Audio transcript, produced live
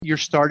You're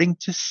starting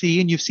to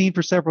see, and you've seen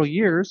for several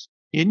years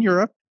in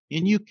Europe,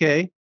 in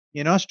UK,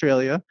 in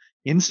Australia,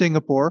 in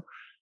Singapore,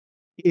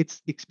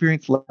 it's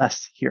experienced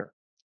less here.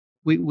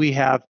 We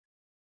have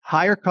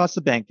higher costs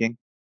of banking,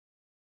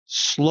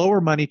 slower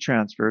money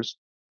transfers,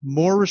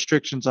 more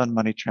restrictions on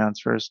money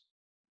transfers,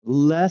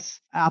 less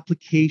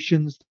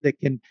applications that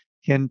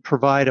can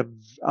provide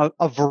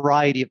a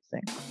variety of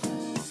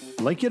things.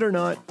 Like it or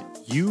not,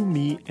 you,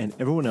 me, and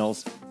everyone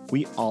else,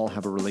 we all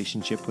have a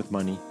relationship with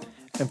money.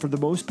 And for the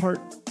most part,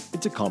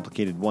 it's a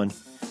complicated one.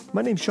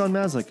 My name's Sean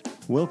Maslick.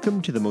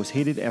 Welcome to the Most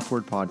Hated F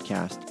Word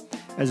podcast.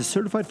 As a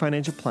certified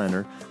financial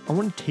planner, I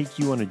want to take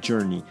you on a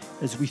journey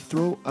as we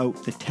throw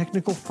out the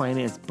technical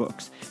finance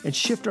books and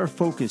shift our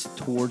focus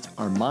towards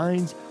our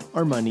minds,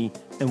 our money,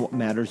 and what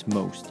matters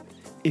most.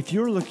 If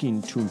you're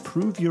looking to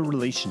improve your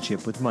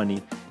relationship with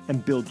money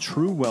and build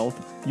true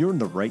wealth, you're in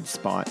the right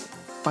spot.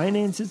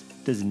 Finances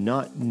does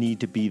not need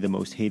to be the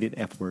most hated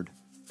F word.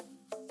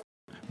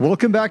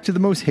 Welcome back to the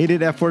Most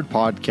Hated F Word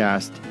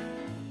podcast.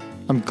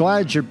 I'm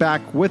glad you're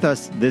back with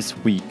us this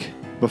week.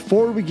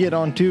 Before we get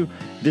on to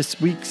this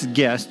week's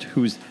guest,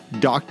 who's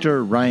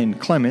Dr. Ryan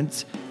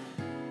Clements,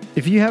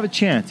 if you have a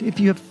chance, if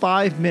you have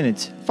 5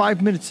 minutes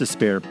to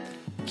spare,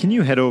 can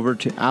you head over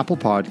to Apple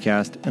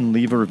Podcast and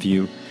leave a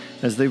review,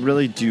 as they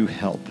really do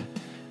help.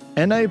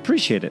 And I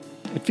appreciate it.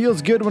 It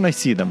feels good when I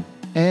see them.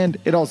 And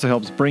it also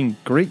helps bring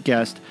great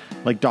guests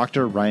like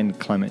Dr. Ryan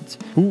Clements.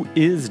 Who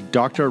is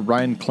Dr.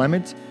 Ryan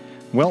Clements?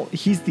 Well,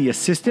 he's the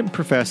Assistant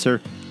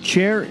Professor,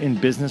 Chair in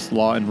Business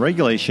Law and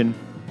Regulation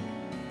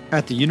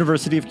at the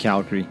University of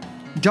Calgary.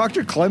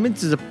 Dr.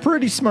 Clements is a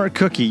pretty smart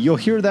cookie. You'll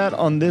hear that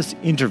on this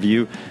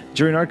interview.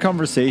 During our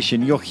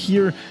conversation, you'll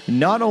hear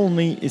not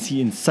only is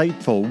he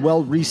insightful,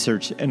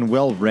 well-researched, and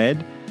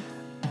well-read,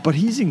 but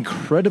he's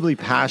incredibly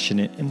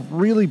passionate and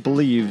really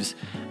believes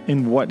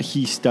in what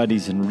he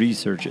studies and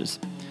researches.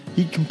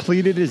 He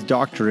completed his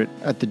doctorate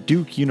at the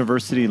Duke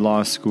University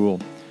Law School.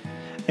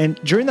 And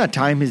during that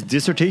time, his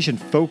dissertation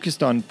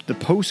focused on the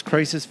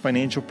post-crisis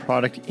financial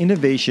product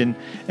innovation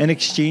and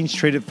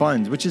exchange-traded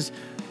funds, which is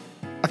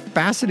a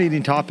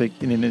fascinating topic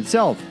in and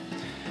itself.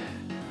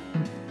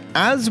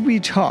 As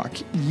we talk,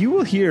 you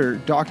will hear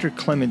Dr.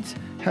 Clements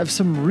have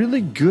some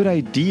really good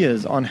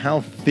ideas on how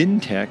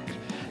fintech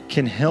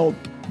can help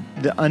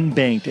the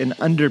unbanked and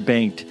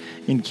underbanked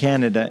in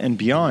Canada and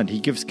beyond. He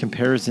gives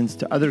comparisons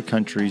to other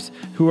countries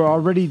who are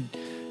already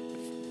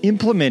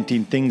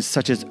implementing things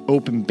such as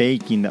open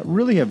banking that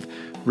really have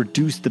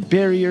reduced the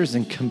barriers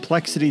and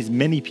complexities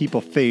many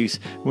people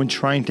face when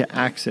trying to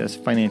access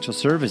financial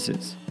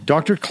services.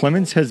 Dr.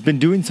 Clements has been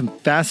doing some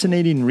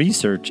fascinating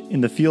research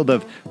in the field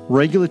of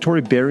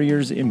regulatory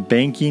barriers in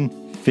banking,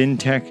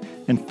 fintech,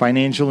 and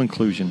financial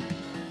inclusion.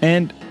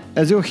 And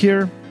as you'll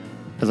hear,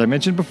 as I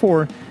mentioned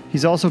before,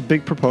 he's also a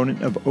big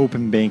proponent of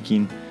open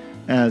banking,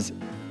 as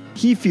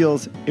he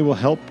feels it will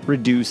help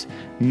reduce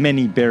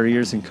many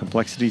barriers and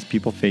complexities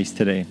people face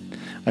today.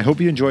 I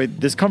hope you enjoyed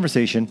this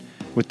conversation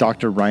with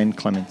Dr. Ryan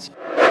Clements.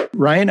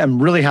 Ryan,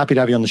 I'm really happy to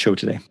have you on the show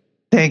today.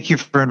 Thank you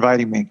for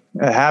inviting me.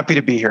 Happy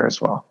to be here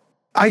as well.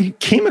 I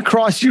came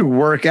across your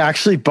work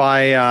actually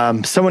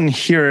by someone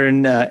here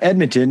in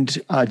Edmonton.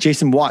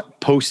 Jason Watt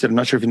posted, I'm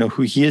not sure if you know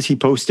who he is, he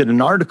posted an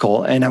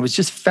article, and I was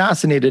just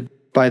fascinated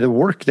by the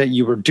work that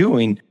you were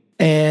doing.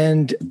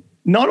 And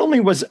not only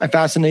was I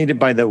fascinated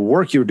by the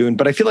work you were doing,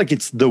 but I feel like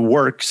it's the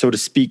work, so to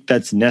speak,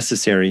 that's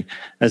necessary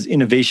as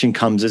innovation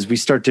comes, as we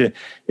start to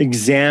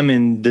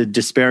examine the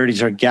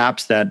disparities or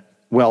gaps that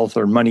wealth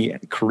or money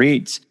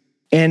creates.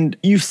 And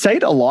you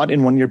cite a lot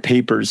in one of your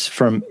papers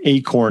from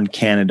ACORN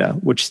Canada,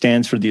 which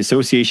stands for the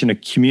Association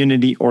of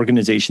Community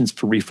Organizations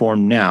for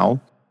Reform Now.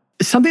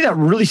 Something that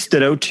really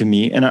stood out to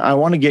me, and I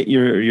want to get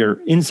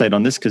your insight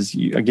on this because,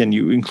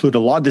 you include a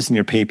lot of this in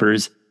your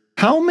papers.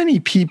 How many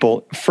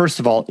people, first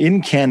of all,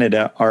 in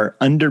Canada are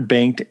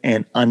underbanked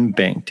and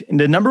unbanked? And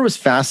the number was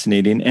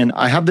fascinating, and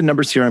I have the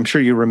numbers here, I'm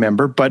sure you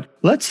remember, but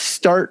let's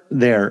start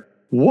there.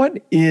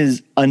 What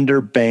is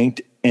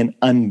underbanked and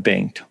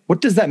unbanked?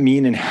 What does that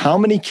mean, and how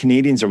many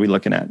Canadians are we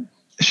looking at?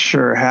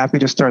 Sure, happy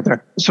to start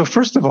there. So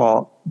first of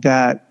all,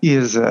 that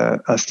is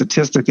a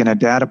statistic and a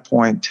data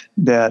point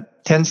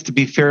that tends to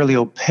be fairly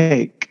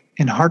opaque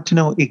and hard to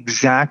know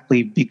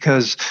exactly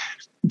because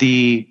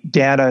the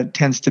data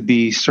tends to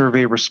be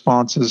survey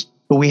responses.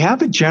 But we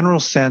have a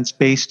general sense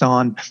based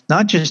on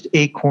not just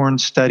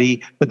ACORN's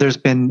study, but there's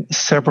been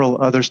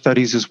several other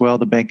studies as well.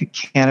 The Bank of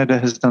Canada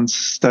has done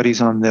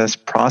studies on this.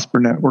 Prosper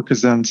Network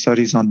has done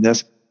studies on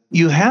this.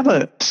 You have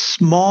a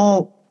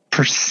small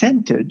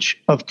percentage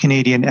of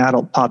Canadian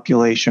adult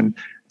population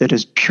that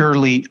is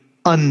purely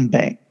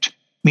unbanked,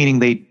 meaning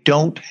they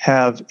don't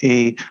have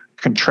a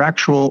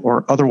contractual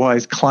or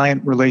otherwise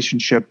client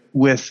relationship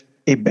with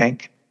a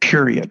bank,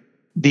 period.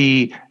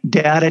 The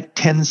data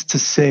tends to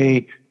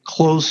say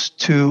close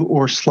to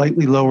or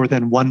slightly lower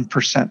than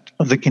 1%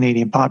 of the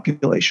Canadian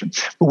population.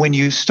 But when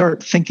you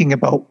start thinking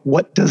about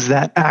what does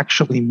that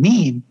actually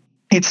mean,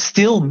 it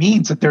still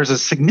means that there's a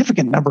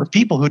significant number of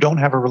people who don't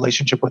have a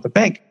relationship with a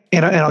bank.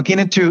 And I'll get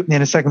into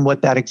in a second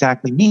what that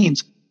exactly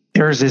means.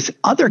 There's this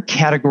other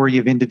category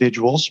of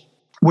individuals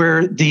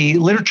where the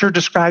literature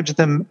describes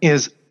them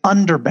as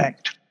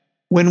underbanked.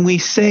 When we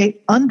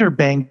say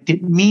underbanked,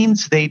 it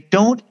means they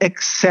don't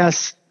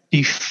access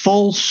the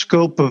full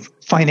scope of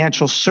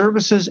financial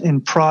services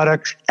and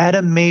products at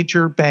a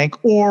major bank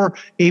or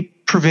a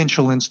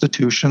provincial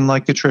institution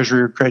like the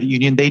Treasury or credit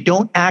union. They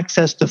don't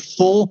access the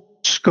full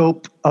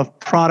scope of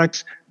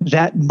products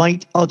that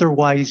might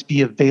otherwise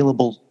be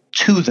available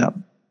to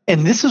them.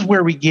 And this is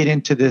where we get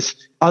into this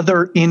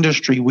other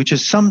industry, which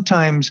is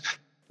sometimes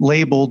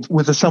labeled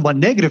with a somewhat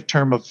negative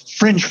term of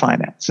fringe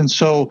finance. And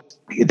so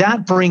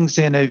that brings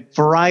in a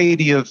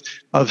variety of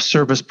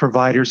service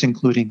providers,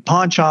 including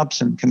pawn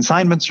shops and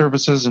consignment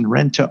services and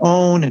rent to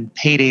own and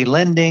payday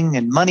lending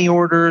and money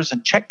orders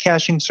and check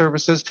cashing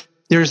services.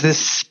 There's this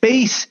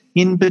space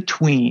in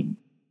between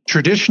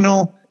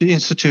traditional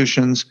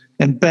institutions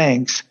and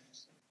banks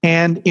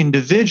and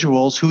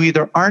individuals who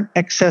either aren't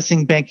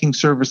accessing banking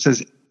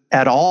services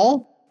at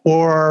all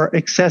or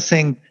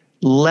accessing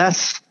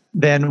less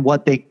than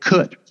what they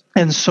could.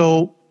 And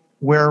so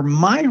where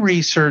my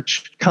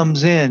research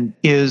comes in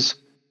is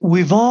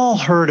we've all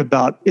heard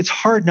about, it's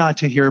hard not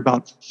to hear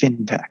about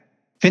fintech.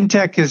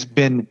 Fintech has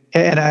been,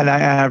 and I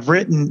have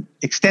written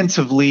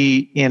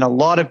extensively in a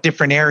lot of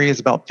different areas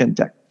about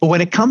fintech. But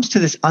when it comes to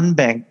this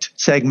unbanked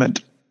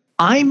segment,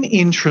 I'm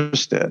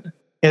interested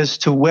as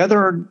to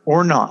whether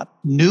or not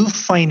new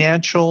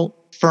financial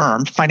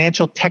firms,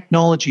 financial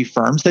technology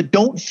firms that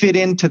don't fit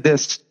into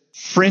this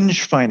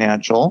fringe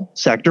financial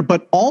sector,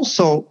 but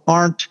also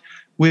aren't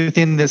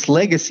within this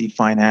legacy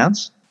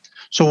finance.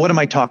 So what am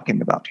I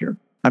talking about here?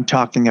 I'm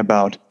talking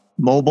about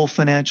mobile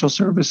financial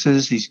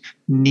services, these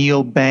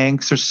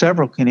neobanks. There's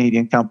several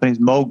Canadian companies,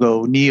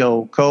 Mogo,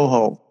 Neo,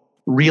 Koho,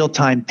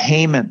 real-time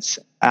payments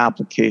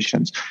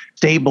applications,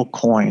 stable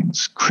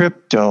coins,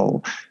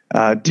 crypto,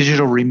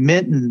 digital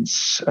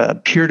remittance,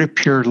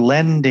 peer-to-peer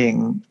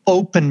lending,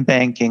 open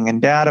banking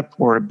and data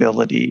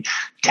portability,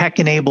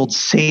 tech-enabled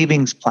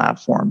savings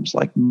platforms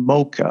like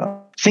Mocha,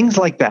 things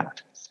like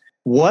that.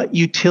 What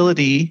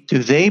utility do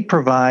they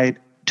provide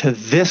to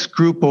this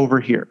group over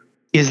here?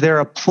 Is there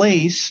a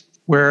place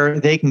where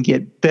they can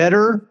get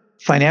better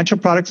financial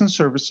products and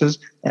services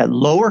at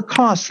lower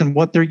costs than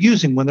what they're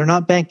using when they're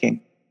not banking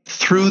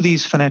through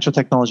these financial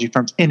technology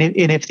firms? And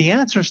if the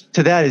answer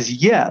to that is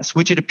yes,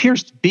 which it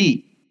appears to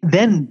be,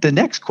 then the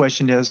next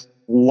question is,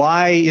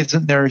 why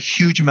isn't there a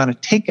huge amount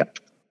of take-up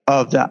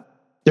of that?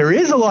 There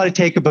is a lot of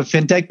take-up of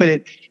fintech,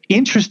 but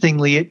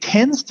interestingly, it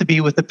tends to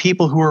be with the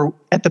people who are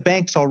at the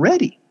banks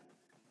already.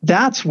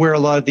 That's where a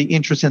lot of the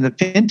interest in the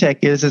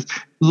fintech is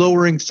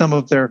lowering some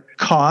of their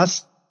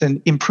costs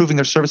and improving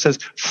their services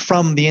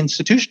from the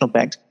institutional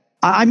banks.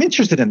 I'm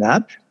interested in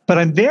that, but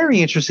I'm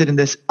very interested in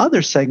this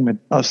other segment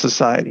of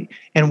society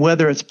and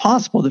whether it's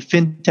possible that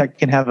fintech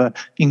can have an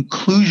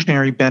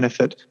inclusionary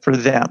benefit for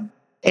them.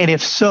 And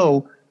if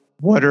so,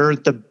 what are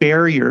the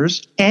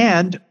barriers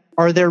and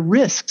are there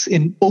risks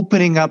in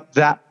opening up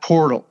that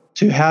portal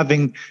to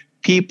having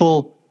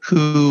people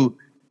who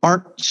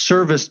aren't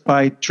serviced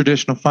by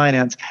traditional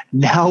finance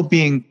now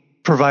being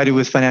provided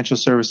with financial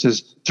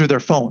services through their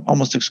phone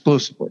almost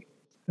exclusively?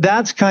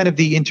 That's kind of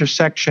the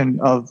intersection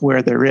of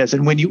where there is.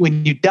 And when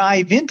you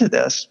dive into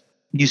this,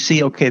 you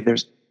see, okay,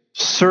 there's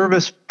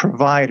service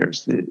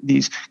providers,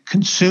 these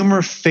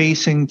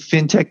consumer-facing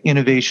fintech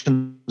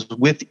innovations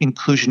with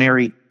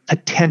inclusionary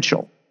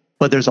potential.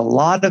 But there's a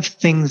lot of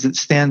things that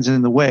stands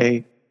in the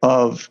way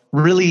of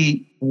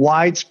really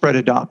widespread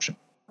adoption.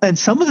 And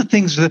some of the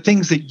things are the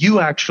things that you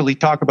actually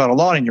talk about a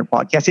lot in your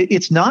podcast.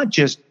 It's not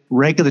just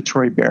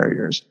regulatory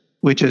barriers,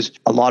 which is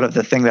a lot of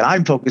the thing that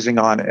I'm focusing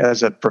on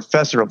as a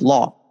professor of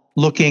law,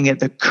 looking at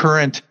the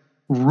current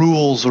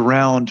rules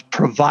around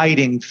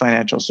providing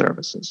financial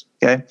services,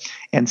 okay?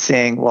 And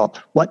saying, well,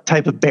 what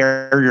type of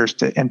barriers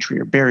to entry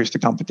or barriers to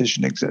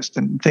competition exist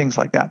and things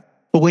like that.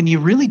 But when you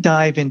really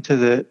dive into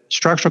the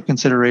structural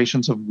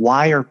considerations of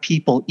why are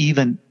people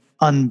even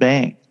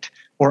unbanked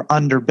or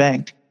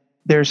underbanked,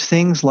 there's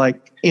things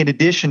like, in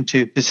addition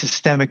to the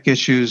systemic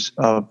issues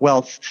of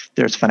wealth,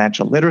 there's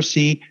financial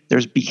literacy,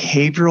 there's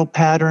behavioral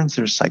patterns,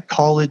 there's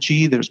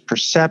psychology, there's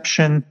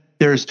perception,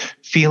 there's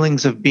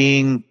feelings of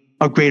being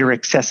a greater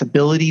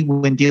accessibility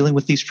when dealing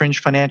with these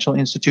fringe financial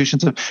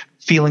institutions, of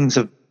feelings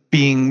of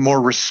being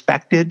more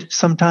respected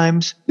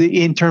sometimes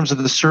in terms of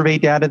the survey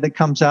data that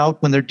comes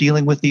out when they're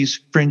dealing with these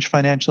fringe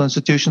financial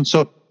institutions.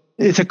 So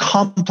it's a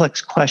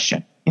complex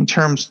question in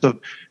terms of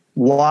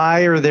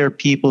why are there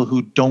people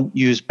who don't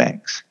use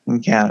banks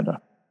in Canada?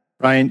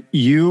 Ryan,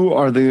 you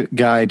are the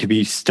guy to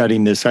be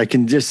studying this. I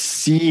can just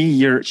see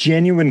your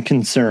genuine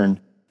concern.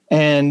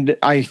 And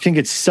I think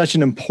it's such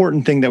an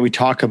important thing that we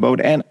talk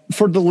about. And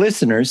for the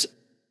listeners,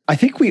 I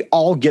think we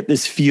all get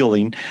this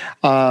feeling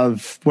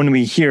of when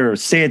we hear,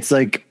 say it's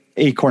like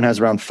Acorn has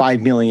around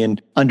 5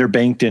 million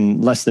underbanked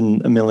and less than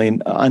 1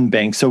 million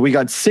unbanked. So we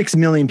got 6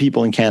 million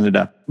people in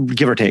Canada,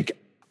 give or take,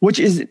 which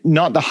is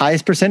not the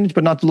highest percentage,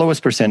 but not the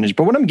lowest percentage.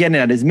 But what I'm getting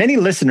at is many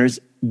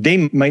listeners,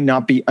 they might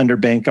not be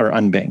underbanked or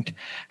unbanked.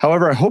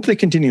 However, I hope they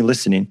continue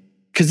listening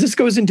because this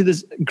goes into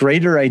this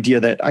greater idea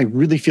that I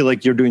really feel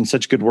like you're doing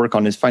such good work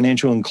on is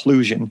financial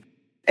inclusion.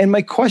 And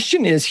my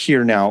question is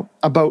here now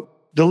about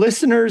the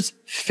listeners,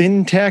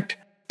 fintech,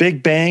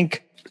 big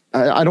bank.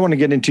 I don't want to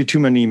get into too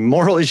many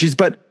moral issues,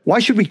 but why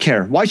should we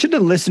care? Why should the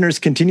listeners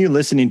continue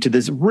listening to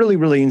this really,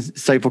 really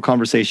insightful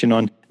conversation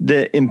on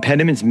the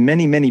impediments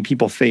many, many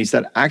people face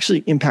that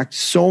actually impact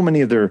so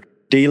many of their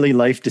daily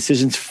life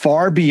decisions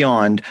far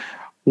beyond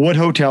what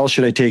hotel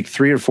should I take,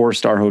 3 or 4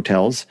 star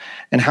hotels,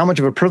 and how much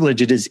of a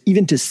privilege it is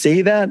even to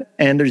say that.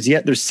 And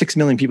there's 6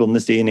 million people in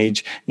this day and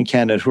age in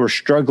Canada who are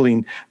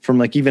struggling from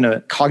like even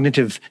a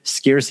cognitive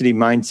scarcity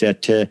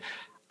mindset to,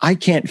 I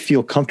can't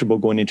feel comfortable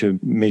going into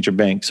a major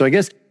bank. So I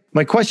guess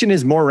my question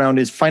is more around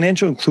is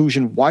financial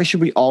inclusion. Why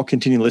should we all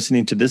continue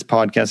listening to this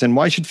podcast? And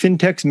why should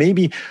fintechs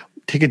maybe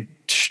take a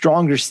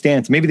stronger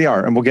stance? Maybe they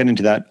are, and we'll get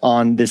into that,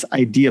 on this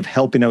idea of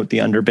helping out the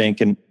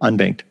underbanked and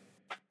unbanked.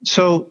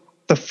 So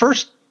the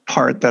first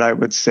part that I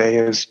would say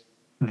is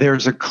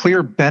there's a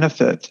clear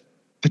benefit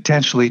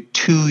potentially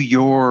to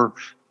your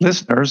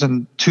listeners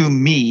and to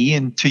me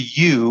and to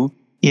you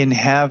in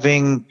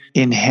having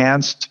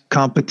enhanced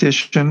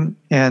competition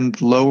and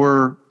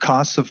lower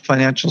costs of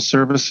financial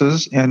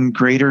services and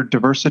greater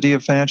diversity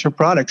of financial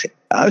products,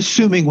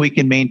 assuming we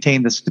can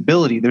maintain the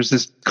stability. There's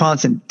this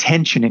constant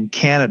tension in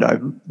Canada.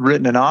 I've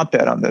written an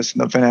op-ed on this in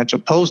the Financial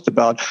Post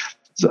about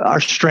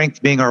our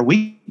strength being our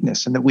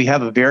weakness, and that we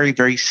have a very,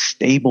 very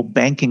stable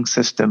banking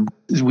system.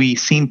 We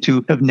seem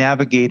to have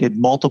navigated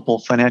multiple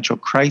financial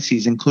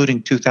crises,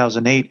 including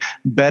 2008,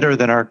 better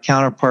than our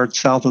counterparts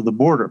south of the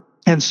border.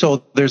 And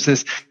so there's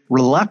this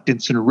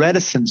reluctance and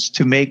reticence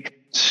to make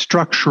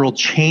structural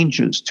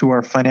changes to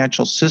our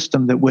financial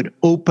system that would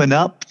open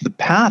up the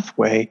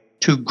pathway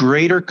to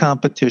greater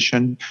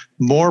competition,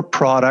 more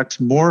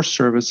products, more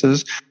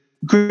services.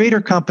 Greater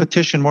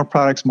competition, more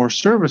products, more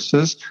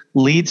services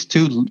leads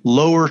to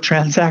lower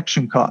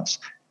transaction costs,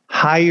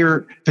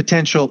 higher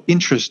potential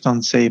interest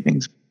on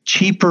savings,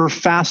 cheaper,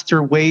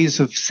 faster ways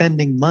of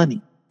sending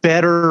money,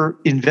 better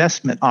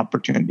investment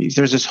opportunities.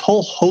 There's this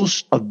whole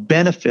host of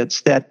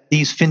benefits that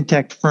these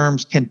fintech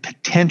firms can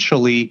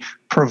potentially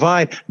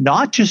provide,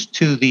 not just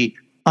to the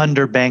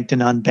underbanked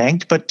and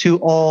unbanked, but to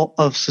all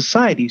of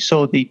society.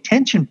 So the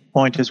tension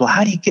point is, well,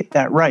 how do you get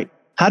that right?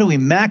 How do we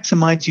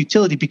maximize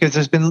utility? Because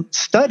there's been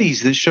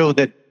studies that show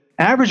that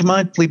average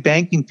monthly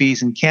banking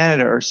fees in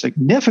Canada are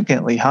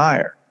significantly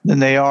higher than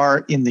they are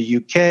in the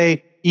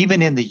UK,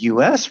 even in the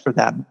US for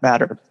that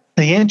matter.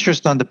 The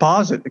interest on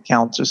deposit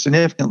accounts are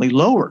significantly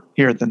lower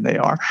here than they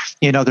are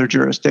in other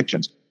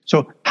jurisdictions.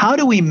 So how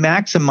do we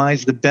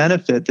maximize the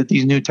benefit that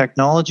these new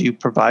technology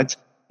provides,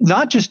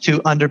 not just to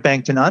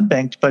underbanked and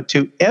unbanked, but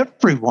to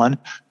everyone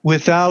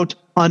without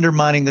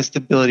undermining the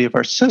stability of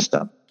our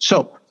system?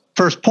 So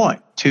first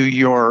point to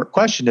your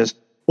question is,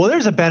 well,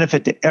 there's a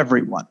benefit to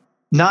everyone,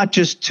 not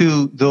just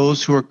to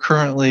those who are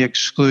currently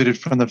excluded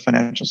from the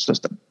financial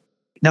system.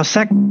 Now,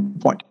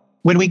 second point,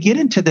 when we get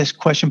into this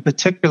question,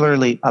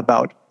 particularly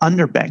about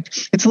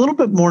underbanked, it's a little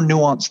bit more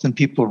nuanced than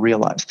people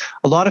realize.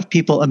 A lot of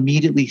people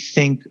immediately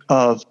think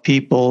of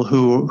people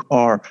who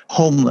are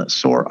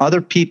homeless or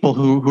other people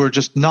who are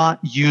just not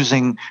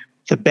using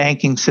the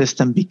banking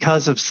system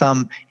because of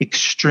some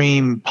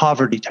extreme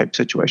poverty type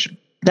situation.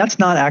 That's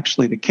not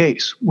actually the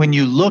case. When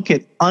you look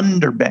at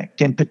underbanked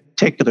in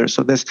particular,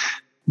 so this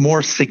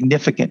more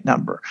significant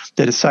number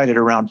that is cited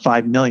around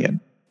 5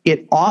 million,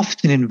 it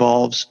often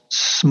involves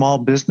small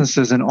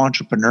businesses and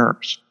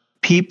entrepreneurs,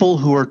 people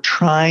who are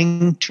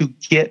trying to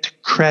get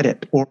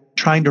credit or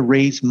trying to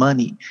raise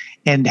money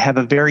and have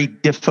a very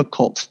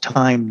difficult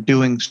time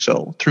doing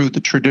so through the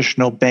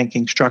traditional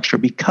banking structure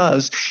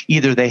because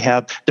either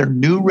they're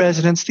new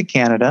residents to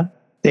Canada,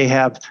 they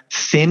have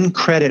thin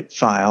credit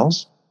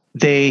files,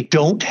 they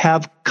don't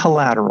have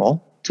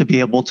collateral to be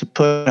able to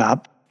put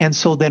up. And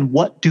so then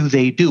what do?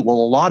 Well,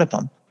 a lot of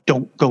them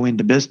don't go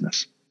into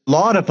business. A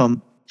lot of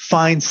them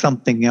find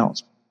something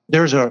else.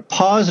 There's a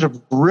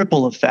positive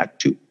ripple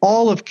effect to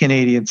all of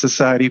Canadian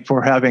society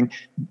for having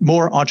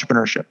more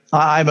entrepreneurship.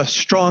 I'm a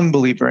strong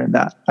believer in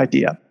that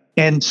idea.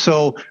 And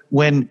so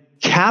when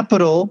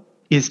capital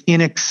is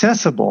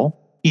inaccessible,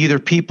 either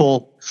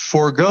people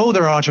forego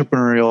their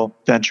entrepreneurial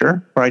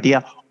venture or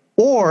idea,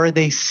 or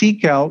they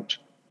seek out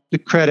the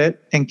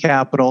credit and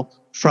capital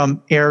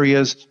from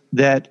areas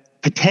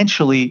that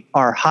potentially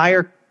are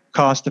higher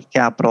cost of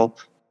capital,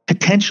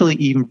 potentially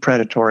even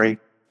predatory.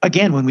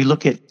 Again, when we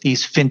look at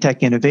these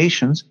fintech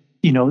innovations,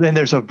 then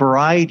there's a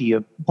variety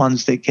of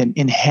ones that can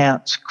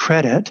enhance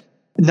credit,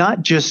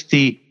 not just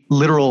the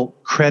literal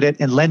credit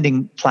and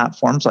lending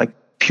platforms like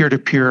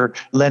peer-to-peer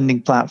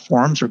lending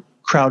platforms or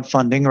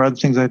crowdfunding or other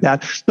things like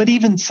that, but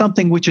even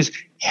something which is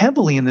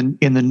heavily in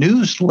the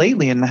news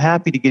lately, and I'm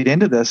happy to get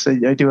into this.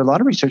 I do a lot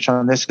of research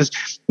on this,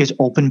 is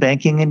open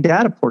banking and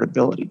data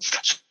portability.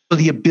 So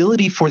the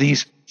ability for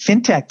these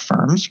fintech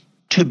firms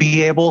to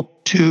be able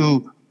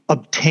to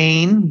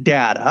obtain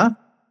data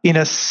in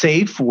a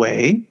safe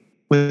way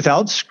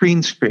without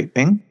screen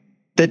scraping.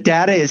 The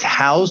data is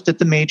housed at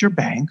the major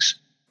banks,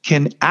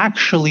 can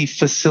actually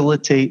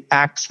facilitate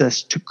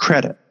access to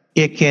credit.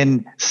 It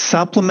can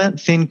supplement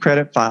thin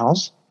credit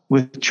files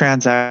with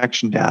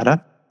transaction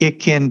data. It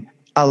can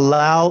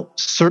allow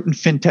certain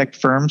fintech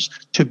firms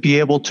to be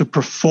able to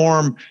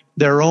perform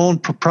their own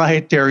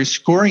proprietary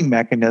scoring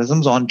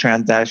mechanisms on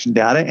transaction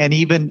data and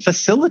even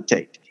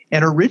facilitate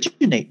and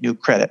originate new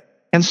credit.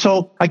 And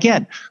so,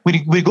 again,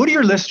 we go to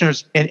your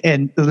listeners,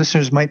 and the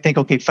listeners might think,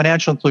 okay,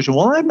 financial inclusion.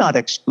 Well, I'm not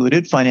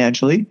excluded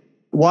financially.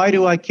 Why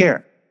do I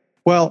care?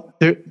 Well,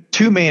 there are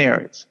two main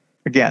areas.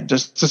 Again,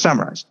 just to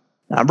summarize.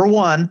 Number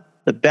one,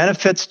 the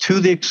benefits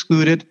to the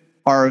excluded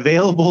are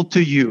available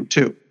to you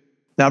too.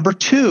 Number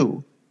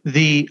two,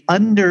 the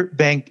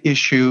underbanked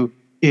issue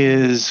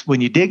is,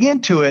 when you dig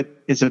into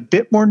it, is a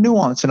bit more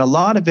nuanced, and a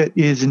lot of it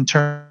is in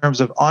terms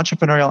of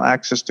entrepreneurial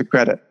access to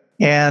credit.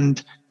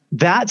 And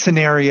that's an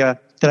area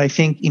that I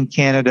think in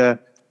Canada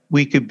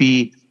we could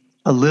be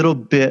a little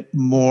bit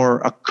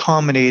more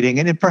accommodating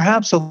and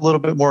perhaps a little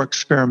bit more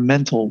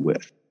experimental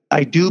with.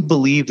 I do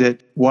believe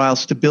that while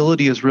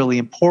stability is really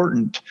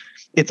important,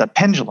 it's a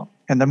pendulum.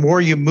 And the more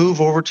you move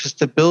over to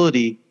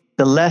stability,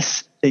 the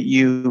less that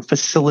you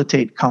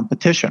facilitate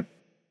competition.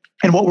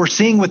 And what we're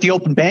seeing with the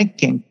open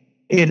banking,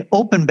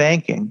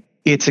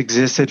 it's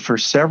existed for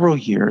several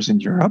years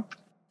in Europe.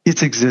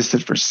 It's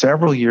existed for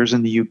several years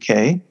in the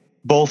UK.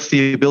 Both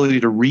the ability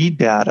to read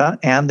data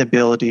and the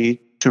ability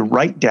to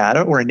write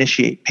data or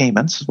initiate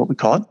payments is what we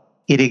call it.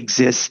 It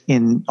exists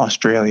in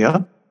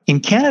Australia. In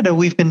Canada,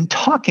 we've been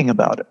talking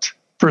about it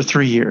for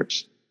 3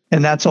 years,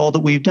 and that's all that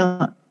we've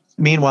done.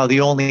 Meanwhile,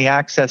 the only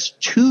access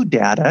to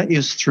data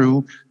is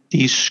through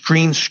these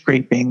screen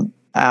scraping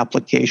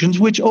applications,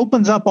 which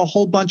opens up a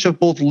whole bunch of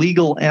both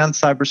legal and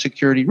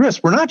cybersecurity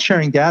risks. We're not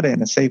sharing data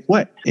in a safe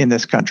way in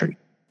this country.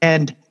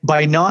 And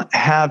by not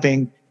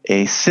having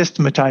a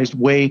systematized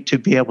way to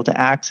be able to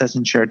access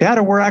and share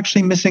data, we're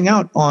actually missing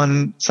out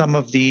on some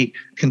of the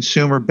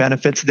consumer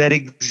benefits that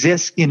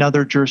exist in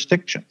other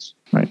jurisdictions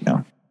right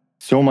now.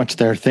 So much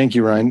there. Thank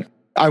you, Ryan.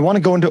 I want to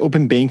go into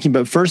open banking,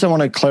 but first I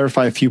want to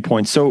clarify a few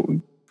points.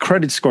 So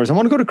credit scores. I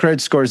want to go to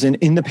credit scores.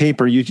 In the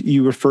paper,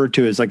 you refer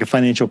to as like a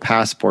financial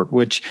passport,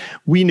 which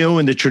we know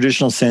in the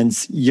traditional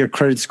sense, your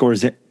credit score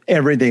is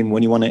everything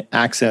when you want to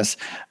access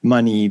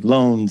money,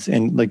 loans,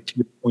 and like to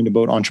your point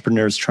about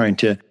entrepreneurs trying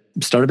to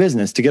start a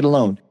business, to get a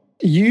loan.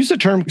 You use the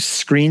term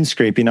screen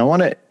scraping. I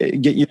want to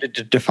get you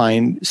to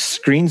define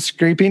screen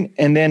scraping.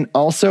 And then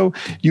also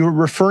you were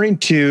referring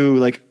to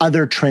like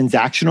other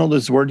transactional,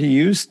 is the word you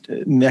used,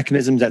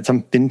 mechanisms that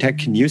some fintech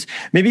can use.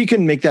 Maybe you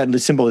can make that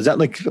simple. Is that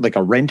like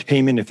a rent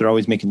payment if they're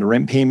always making the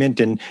rent payment?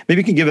 And maybe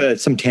you can give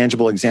some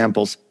tangible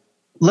examples.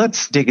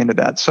 Let's dig into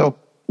that. So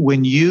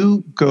when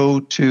you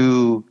go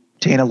to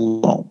obtain a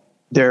loan,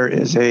 there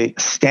is a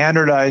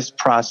standardized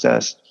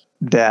process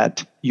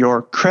that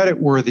your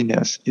credit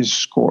worthiness is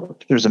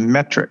scored. There's a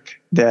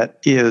metric that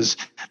is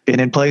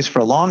been in place for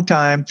a long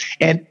time.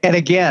 And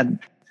again,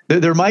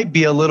 there might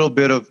be a little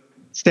bit of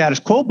status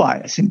quo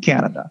bias in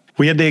Canada.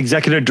 We had the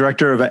executive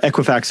director of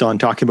Equifax on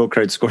talking about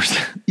credit scores.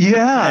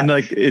 Yeah. And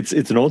like it's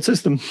an old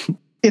system.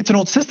 It's an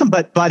old system,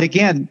 but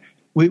again,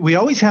 we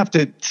always have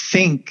to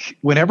think,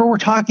 whenever we're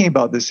talking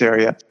about this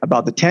area,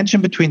 about the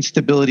tension between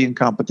stability and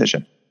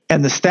competition.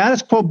 And the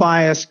status quo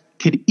bias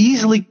could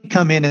easily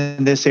come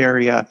in this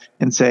area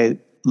and say,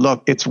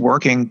 look, it's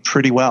working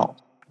pretty well.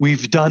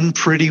 We've done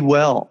pretty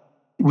well.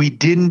 We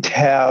didn't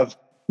have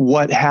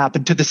what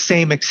happened to the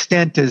same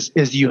extent as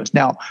the U.S.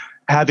 Now,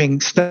 having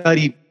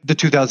studied the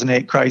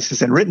 2008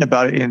 crisis and written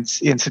about it in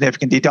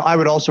significant detail, I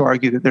would also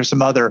argue that there's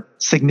some other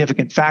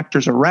significant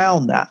factors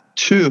around that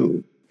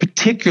too,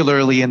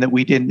 particularly in that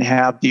we didn't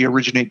have the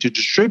originate to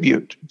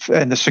distribute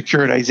and the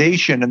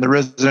securitization and the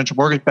residential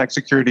mortgage-backed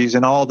securities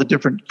and all the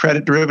different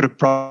credit derivative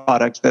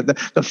products, that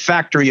the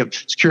factory of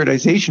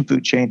securitization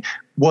food chain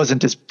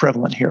wasn't as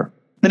prevalent here.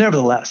 But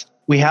nevertheless,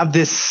 we have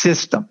this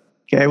system.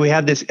 Okay, we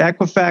have this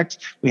Equifax,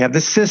 we have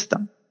this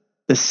system.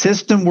 The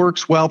system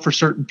works well for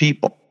certain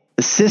people.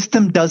 The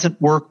system doesn't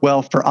work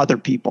well for other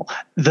people.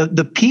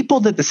 The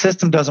people that the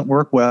system doesn't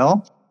work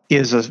well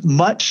is a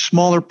much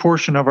smaller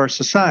portion of our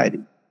society.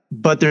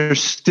 But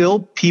there's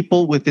still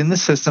people within the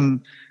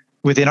system,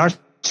 within our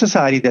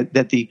society,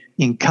 that the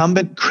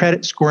incumbent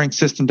credit scoring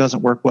system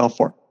doesn't work well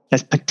for.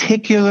 As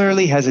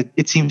particularly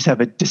it seems to have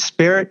a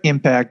disparate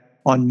impact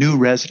on new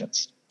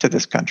residents to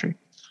this country.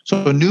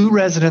 So new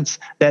residents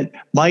that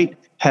might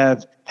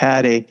have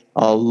had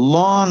a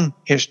long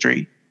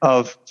history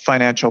of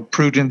financial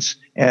prudence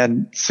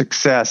and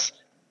success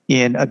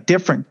in a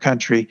different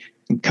country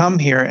can come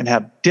here and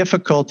have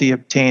difficulty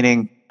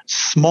obtaining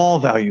small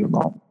value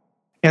loan.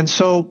 And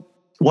so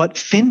what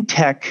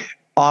fintech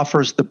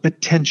offers the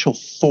potential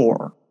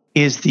for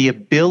is the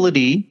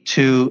ability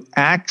to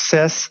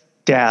access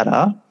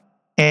data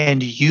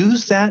and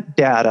use that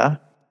data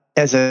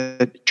as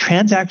a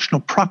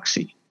transactional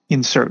proxy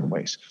in certain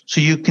ways.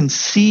 So you can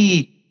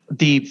see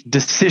the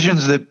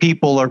decisions that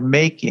people are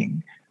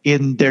making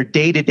in their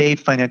day-to-day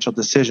financial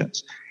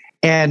decisions.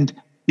 And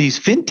these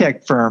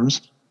fintech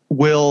firms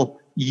will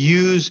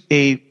use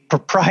a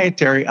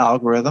proprietary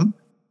algorithm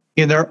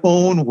in their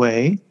own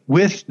way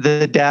with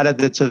the data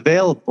that's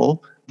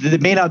available that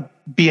may not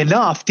be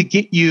enough to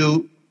get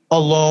you a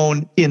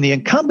loan in the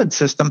incumbent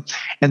system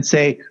and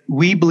say,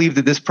 we believe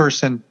that this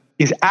person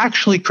is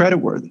actually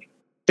creditworthy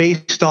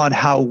based on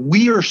how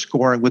we are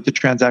scoring with the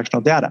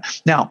transactional data.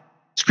 Now,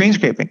 screen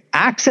scraping.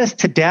 Access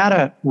to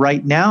data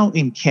right now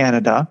in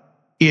Canada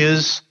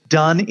is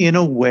done in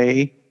a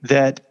way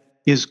that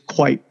is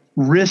quite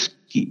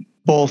risky,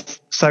 both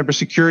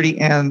cybersecurity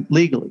and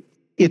legally.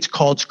 It's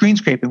called screen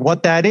scraping.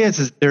 What that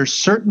is there's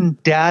certain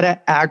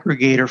data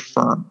aggregator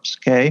firms,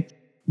 okay?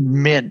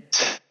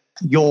 Mint,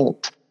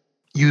 Yolt.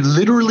 You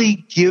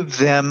literally give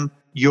them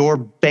your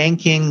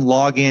banking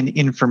login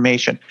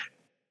information.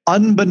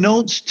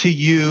 Unbeknownst to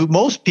you,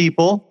 most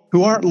people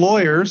who aren't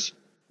lawyers,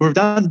 who have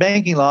done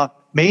banking law,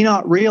 may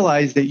not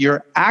realize that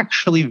you're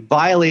actually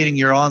violating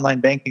your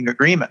online banking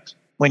agreement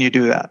when you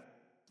do that.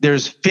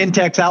 There's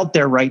fintechs out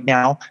there right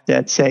now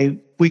that say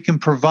we can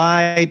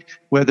provide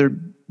whether,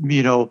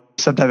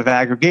 some type of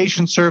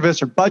aggregation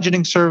service or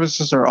budgeting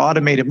services or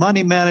automated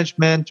money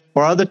management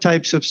or other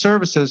types of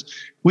services.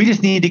 We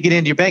just need to get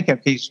into your bank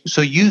app.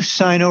 So you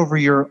sign over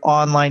your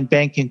online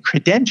banking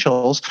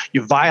credentials,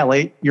 you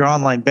violate your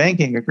online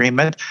banking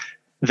agreement.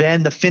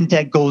 Then the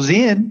fintech goes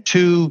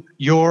into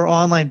your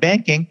online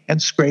banking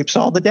and scrapes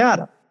all the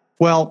data.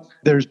 Well,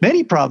 there's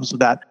many problems with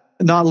that,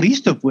 not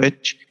least of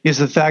which is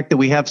the fact that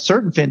we have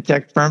certain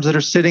fintech firms that are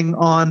sitting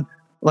on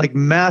like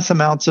mass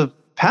amounts of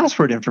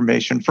password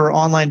information for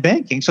online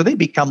banking. So they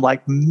become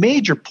like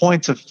major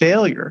points of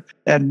failure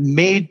and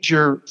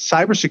major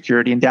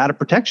cybersecurity and data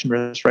protection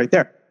risks right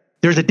there.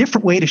 There's a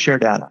different way to share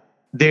data.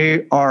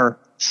 There are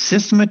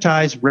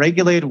systematized,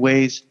 regulated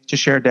ways to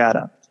share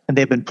data. And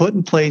they've been put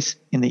in place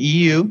in the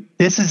EU.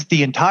 This is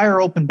the entire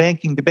open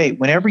banking debate.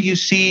 Whenever you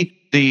see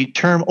the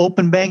term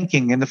open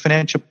banking in the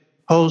Financial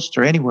Post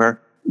or anywhere,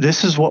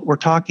 this is what we're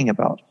talking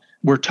about.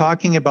 We're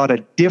talking about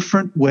a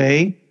different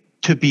way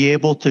to be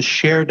able to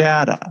share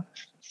data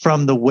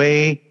from the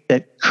way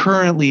that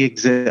currently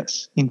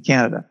exists in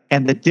Canada.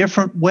 And the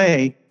different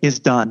way is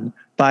done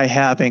by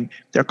having,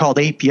 they're called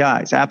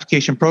APIs,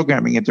 application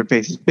programming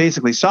interfaces,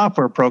 basically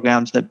software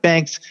programs that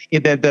banks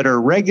that are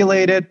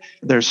regulated,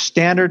 they're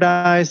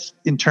standardized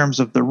in terms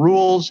of the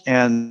rules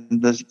and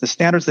the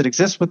standards that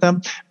exist with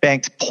them.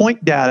 Banks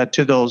point data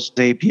to those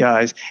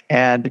APIs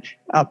and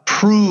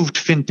approved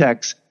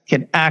fintechs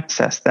can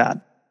access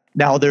that.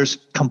 Now there's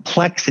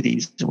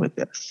complexities with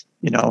this,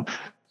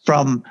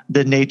 from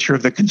the nature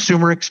of the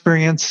consumer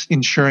experience,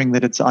 ensuring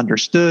that it's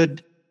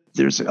understood.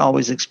 There's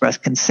always express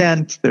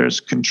consent.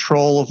 There's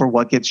control over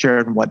what gets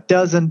shared and what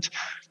doesn't.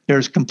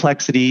 There's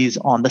complexities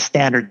on the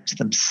standards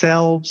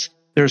themselves.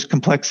 There's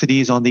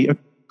complexities on the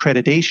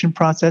accreditation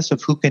process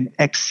of who can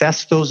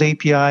access those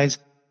APIs.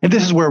 And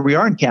this is where we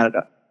are in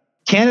Canada.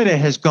 Canada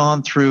has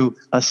gone through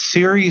a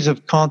series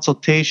of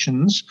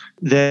consultations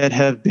that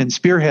have been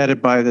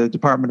spearheaded by the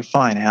Department of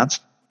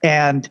Finance,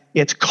 and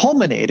it's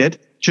culminated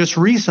just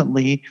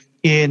recently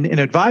in an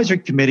advisory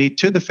committee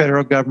to the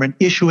federal government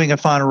issuing a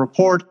final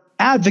report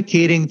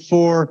advocating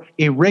for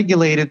a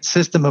regulated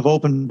system of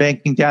open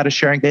banking data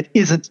sharing that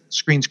isn't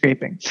screen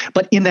scraping.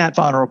 But in that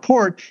final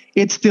report,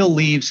 it still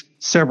leaves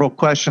several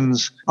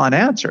questions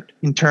unanswered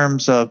in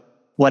terms of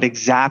what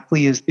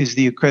exactly is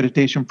the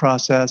accreditation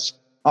process.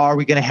 Are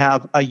we going to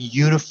have a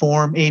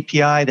uniform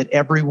API that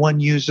everyone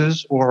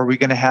uses, or are we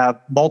going to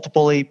have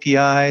multiple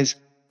APIs?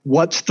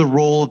 What's the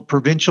role of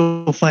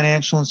provincial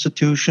financial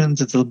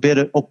institutions? It's a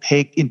bit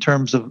opaque in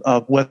terms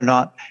of whether or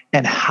not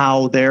and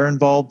how they're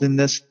involved in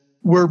this.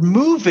 We're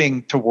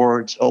moving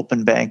towards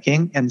open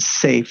banking and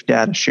safe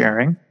data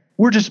sharing.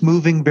 We're just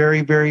moving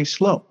very, very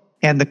slow.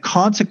 And the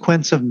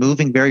consequence of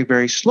moving very,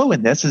 very slow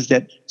in this is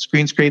that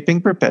screen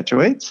scraping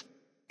perpetuates,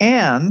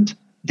 and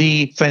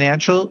the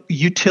financial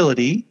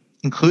utility,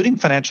 including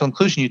financial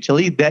inclusion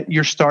utility, that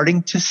you're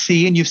starting to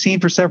see and you've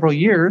seen for several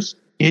years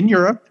in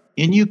Europe,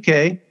 in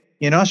UK,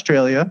 in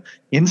Australia,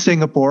 in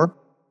Singapore,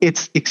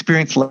 it's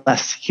experienced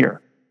less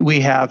here. We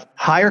have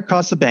higher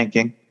costs of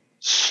banking,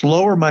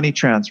 slower money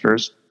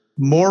transfers,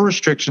 more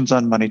restrictions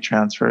on money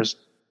transfers,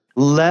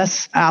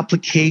 less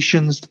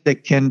applications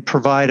that can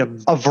provide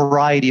a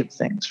variety of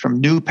things,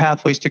 from new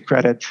pathways to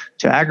credit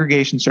to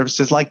aggregation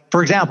services. Like,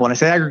 for example, when I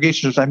say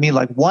aggregation services, I mean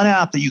like one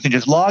app that you can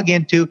just log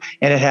into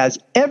and it has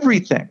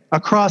everything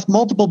across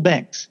multiple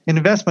banks and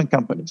investment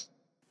companies.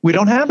 We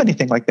don't have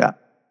anything like that.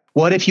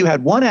 What if you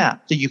had one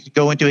app that you could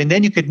go into and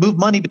then you could move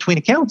money between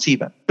accounts,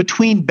 even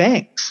between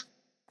banks?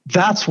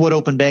 That's what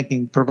open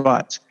banking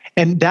provides.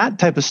 And that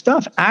type of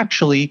stuff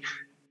actually,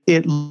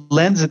 it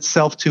lends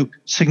itself to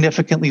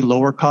significantly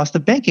lower cost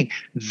of banking.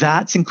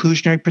 That's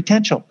inclusionary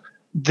potential.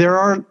 There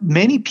are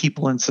many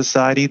people in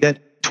society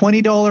that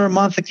 $20 a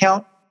month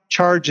account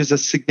charge is a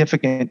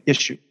significant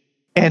issue.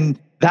 And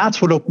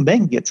that's what open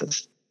banking gets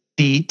us.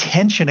 The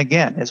tension,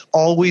 again, is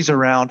always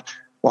around,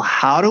 well,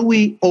 how do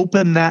we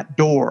open that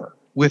door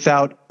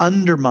without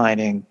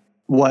undermining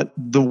what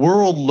the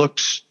world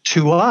looks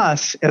to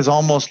us as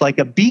almost like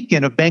a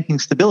beacon of banking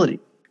stability?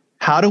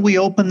 How do we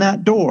open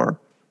that door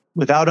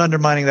without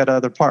undermining that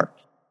other part?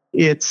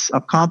 It's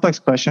a complex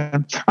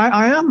question.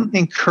 I am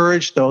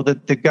encouraged, though,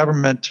 that the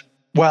government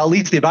while at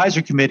least the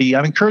advisory committee,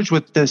 I'm encouraged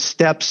with the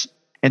steps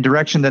and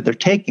direction that they're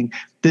taking.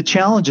 The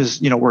challenge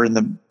is, we're in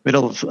the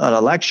middle of an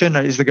election.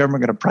 Is the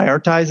government going to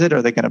prioritize it?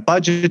 Are they going to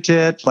budget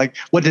it? Like,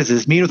 what does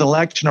this mean with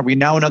election? Are we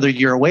now another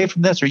year away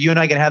from this? Are you and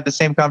I going to have the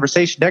same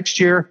conversation next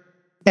year?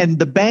 And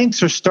the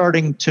banks are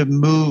starting to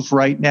move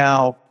right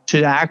now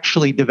to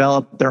actually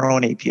develop their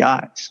own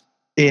APIs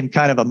in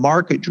kind of a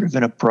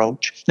market-driven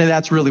approach. And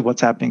that's really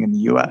what's happening in the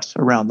US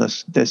around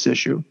this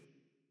issue.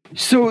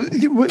 So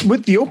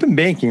with the open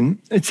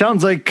banking, it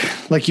sounds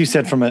like you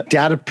said, from a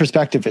data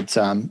perspective, it's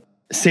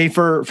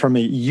safer from a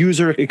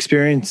user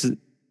experience,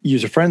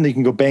 user-friendly. You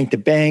can go bank to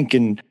bank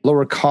and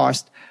lower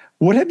cost.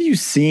 What have you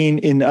seen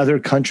in other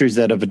countries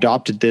that have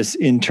adopted this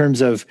in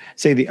terms of,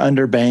 say, the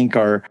underbanked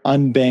or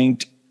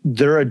unbanked,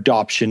 their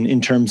adoption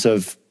in terms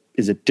of,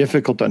 is it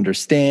difficult to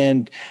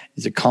understand?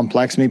 Is it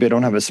complex? Maybe I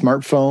don't have a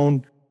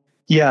smartphone.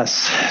 Yes.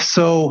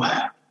 So,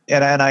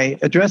 and I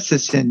addressed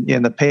this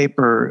in the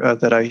paper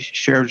that I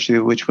shared with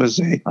you, which was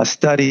a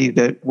study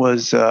that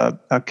was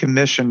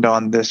commissioned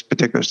on this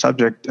particular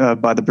subject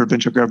by the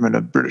provincial government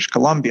of British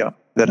Columbia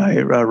that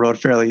I wrote a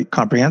fairly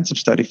comprehensive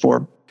study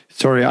for.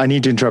 Sorry, I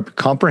need to interrupt.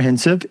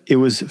 Comprehensive. It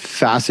was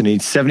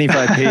fascinating.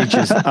 75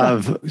 pages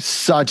of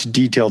such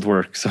detailed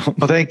work. So,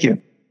 well, thank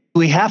you.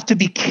 We have to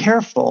be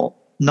careful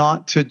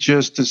not to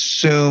just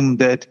assume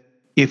that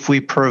if we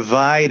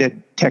provide a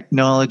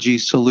technology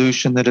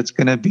solution that it's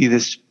going to be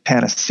this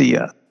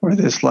panacea or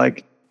this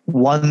like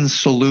one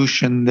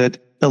solution that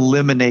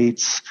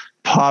eliminates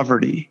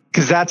poverty,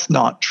 because that's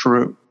not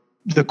true.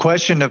 The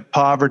question of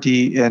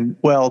poverty and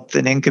wealth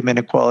and income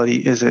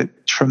inequality is a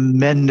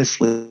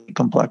tremendously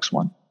complex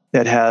one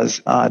that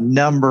has a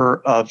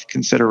number of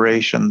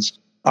considerations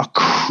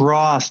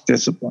across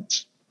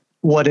disciplines.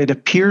 What it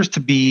appears to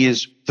be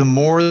is the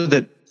more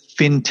that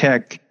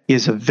fintech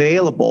is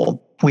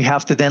available, we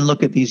have to then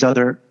look at these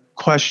other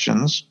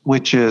questions,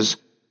 which is,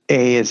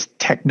 is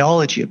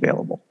technology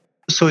available?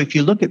 So if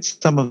you look at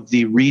some of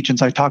the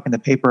regions, I talk in the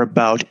paper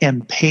about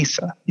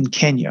M-Pesa in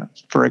Kenya,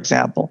 for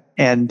example,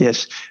 and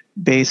this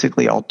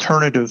basically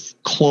alternative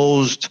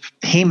closed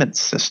payment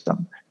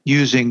system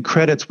using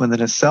credits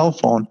within a cell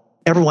phone.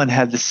 Everyone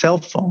had the cell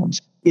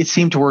phones. It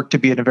seemed to work to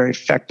be a very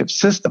effective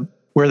system.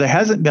 Where there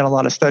hasn't been a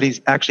lot of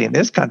studies actually in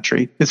this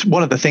country, it's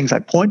one of the things I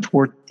point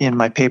toward in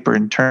my paper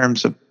in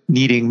terms of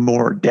needing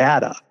more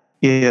data,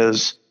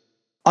 is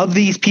of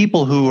these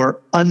people who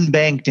are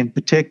unbanked in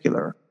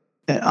particular,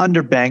 and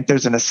underbanked,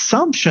 there's an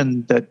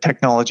assumption that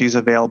technology is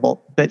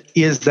available, but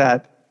is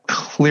that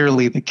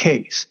clearly the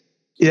case?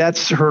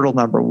 That's hurdle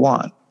number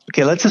one.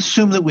 Okay, let's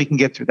assume that we can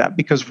get through that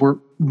because we're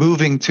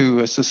moving to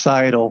a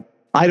societal.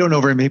 I don't know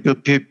very many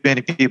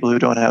people who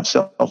don't have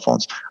cell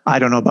phones. I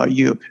don't know about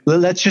you.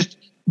 Let's just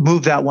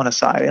move that one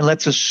aside and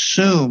let's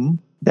assume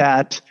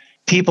that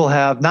people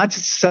have not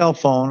just a cell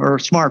phone or a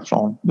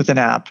smartphone with an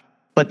app,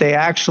 but they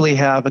actually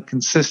have a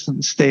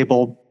consistent,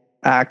 stable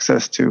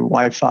access to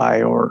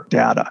Wi-Fi or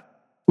data,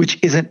 which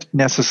isn't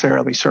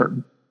necessarily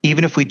certain.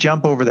 Even if we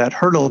jump over that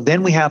hurdle,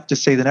 then we have to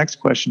say the next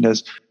question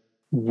is,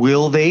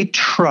 will they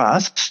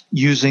trust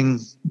using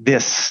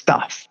this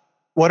stuff?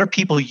 What are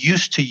people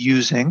used to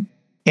using,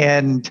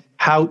 and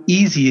how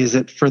easy is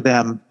it for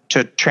them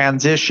to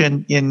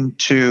transition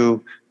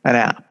into an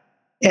app?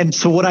 And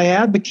so what I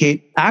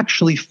advocate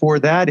actually for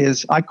that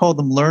is, I call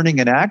them learning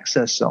and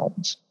access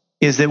zones,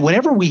 is that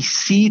whenever we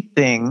see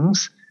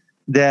things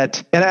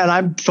that, and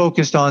I'm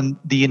focused on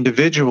the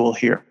individual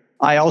here,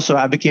 I also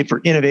advocate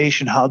for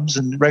innovation hubs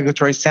and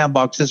regulatory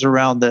sandboxes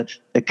around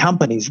the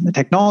companies and the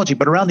technology,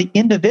 but around the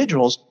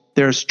individuals,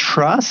 there's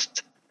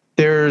trust,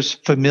 there's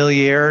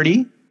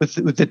familiarity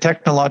with the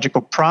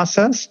technological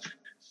process,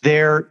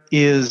 there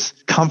is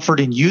comfort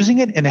in using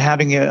it and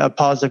having a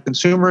positive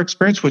consumer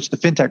experience, which the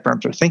fintech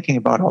firms are thinking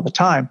about all the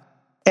time.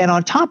 And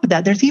on top of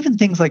that, there's even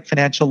things like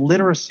financial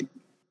literacy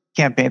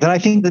campaigns. And I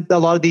think that a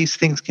lot of these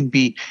things can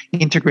be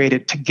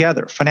integrated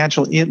together.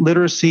 Financial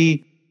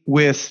literacy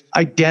with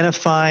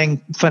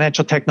identifying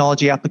financial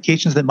technology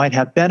applications that might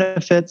have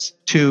benefits,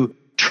 to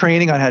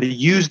training on how to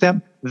use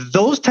them.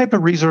 Those type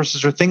of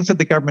resources are things that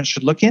the government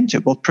should look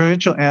into, both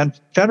provincial and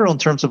federal, in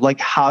terms of like,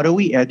 how do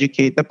we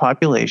educate the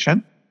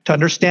population to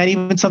understand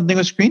even something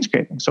with screen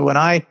scraping? So when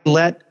I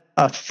let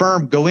a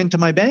firm go into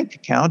my bank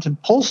account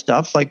and pull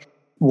stuff, like,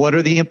 what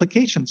are the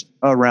implications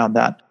around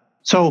that?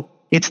 So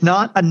it's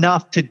not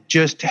enough to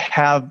just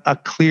have a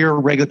clear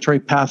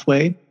regulatory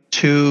pathway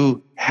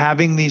to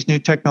having these new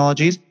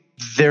technologies.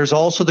 There's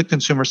also the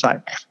consumer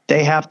side.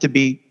 They have to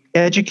be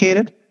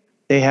educated.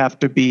 They have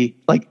to be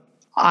like,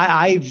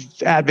 I've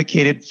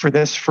advocated for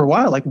this for a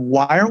while. Like,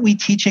 why aren't we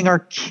teaching our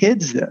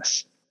kids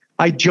this?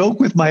 I joke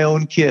with my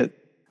own kid.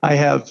 I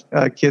have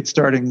kids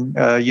starting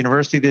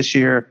university this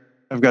year.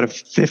 I've got a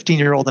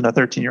 15-year-old and a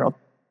 13-year-old.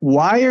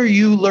 Why are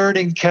you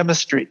learning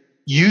chemistry?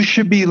 You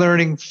should be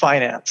learning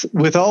finance.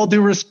 With all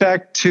due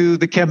respect to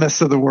the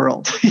chemists of the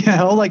world,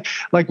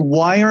 like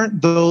why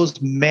aren't those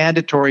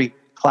mandatory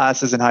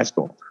classes in high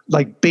school?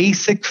 Like,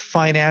 basic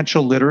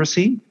financial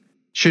literacy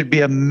should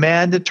be a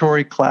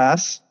mandatory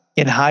class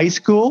in high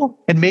school,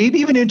 and maybe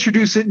even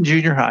introduce it in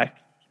junior high.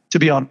 to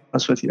be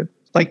honest with you.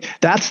 Like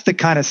that's the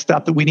kind of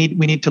stuff that we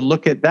need to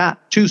look at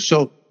that too.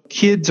 So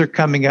kids are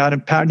coming out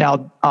and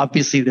now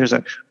obviously there's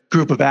a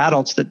group of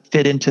adults that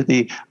fit into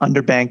the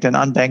underbanked and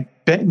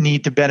unbanked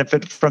need to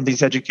benefit from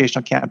these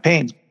educational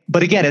campaigns.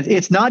 But again,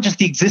 it's not just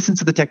the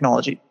existence of the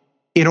technology.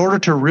 In order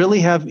to really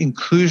have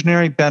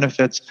inclusionary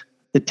benefits,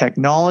 the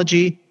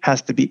technology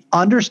has to be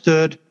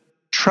understood,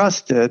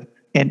 trusted,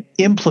 and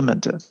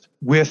implemented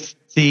with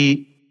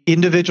the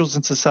individuals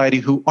in society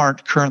who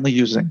aren't currently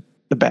using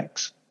the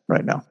banks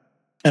right now.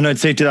 And I'd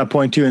say to that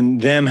point too, and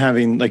them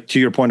having, like to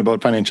your point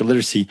about financial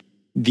literacy,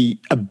 the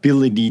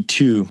ability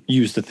to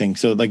use the thing.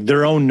 So like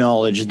their own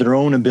knowledge, their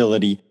own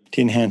ability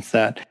to enhance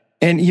that.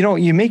 And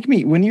you make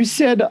me, when you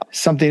said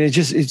something,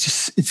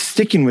 it's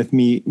sticking with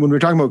me when we're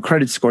talking about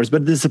credit scores,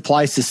 but this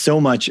applies to so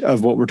much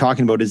of what we're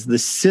talking about is the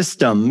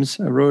systems,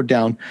 I wrote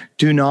down,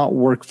 do not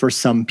work for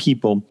some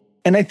people.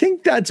 And I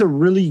think that's a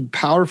really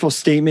powerful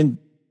statement.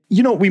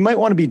 We might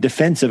want to be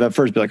defensive at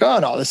first, be like, oh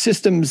no, the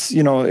systems,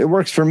 it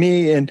works for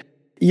me. And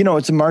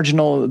it's a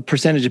marginal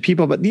percentage of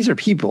people, but these are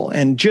people.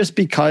 And just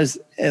because,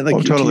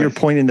 totally. To your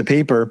point in the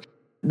paper,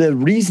 the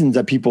reasons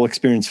that people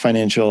experience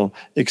financial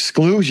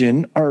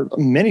exclusion are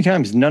many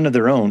times none of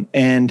their own.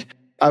 And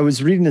I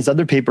was reading this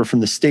other paper from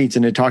the States,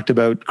 and it talked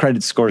about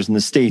credit scores in the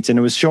States. And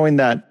it was showing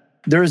that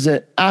there's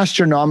an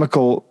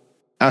astronomical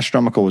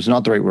was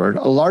not the right word,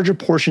 a larger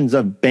portions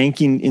of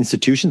banking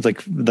institutions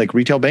like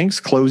retail banks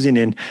closing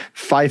in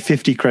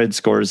 550 credit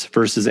scores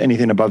versus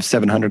anything above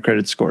 700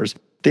 credit scores.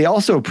 They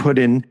also put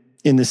in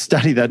this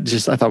study that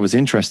just I thought was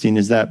interesting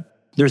is that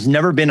there's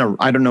never been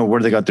I don't know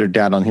where they got their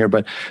data on here,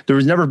 but there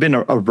was never been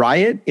a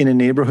riot in a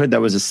neighborhood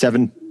that was I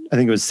think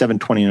it was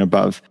 720 and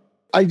above.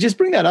 I just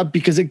bring that up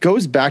because it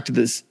goes back to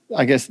this,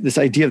 I guess, this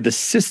idea of the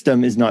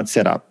system is not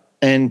set up.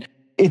 And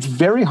it's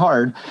very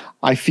hard,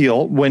 I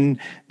feel, when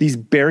these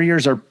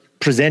barriers are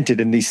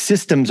presented and these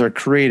systems are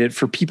created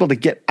for people to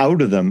get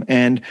out of them.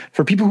 And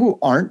for people who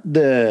aren't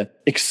the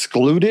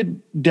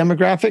excluded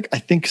demographic, I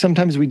think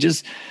sometimes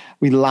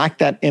we lack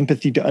that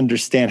empathy to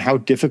understand how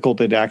difficult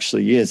it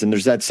actually is. And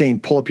there's that saying,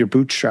 pull up your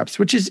bootstraps,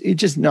 which is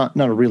it's just not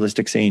a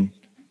realistic saying.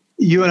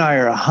 You and I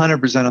are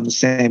 100% on the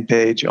same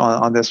page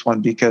on this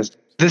one because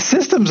the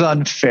system's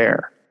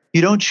unfair.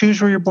 You don't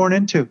choose where you're born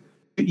into.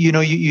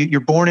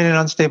 You're born in an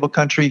unstable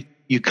country.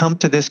 You come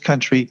to this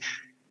country,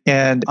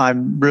 and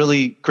I'm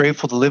really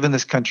grateful to live in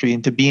this country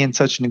and to be in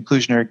such an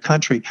inclusionary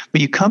country.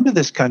 But you come to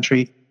this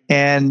country,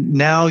 and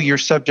now you're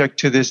subject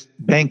to this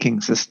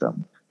banking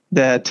system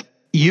that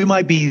you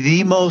might be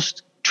the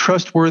most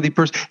trustworthy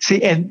person.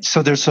 See, and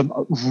so there's some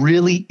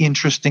really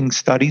interesting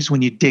studies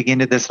when you dig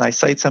into this, and I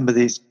cite some of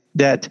these,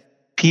 that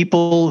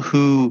people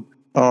who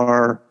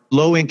are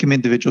low-income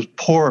individuals,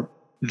 poor,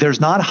 there's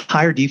not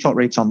higher default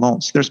rates on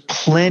loans. There's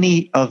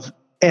plenty of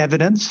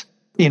evidence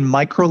in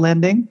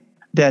microlending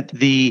that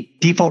the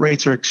default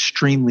rates are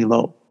extremely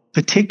low,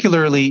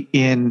 particularly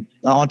in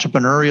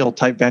entrepreneurial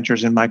type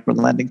ventures in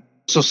microlending.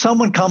 So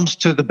someone comes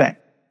to the bank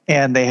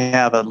and they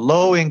have a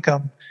low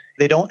income.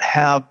 They don't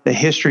have the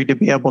history to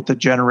be able to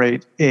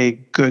generate a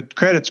good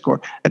credit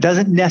score. It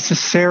doesn't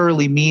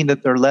necessarily mean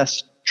that they're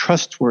less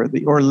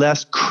trustworthy or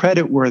less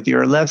creditworthy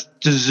or less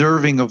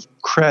deserving of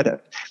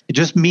credit. It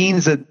just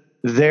means that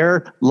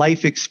their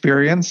life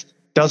experience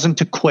doesn't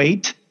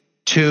equate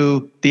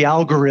to the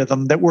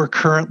algorithm that we're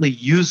currently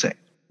using.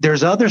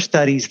 There's other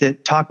studies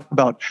that talk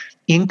about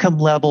income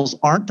levels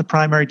aren't the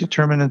primary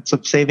determinants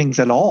of savings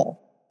at all.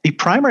 The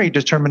primary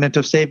determinant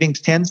of savings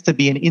tends to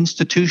be an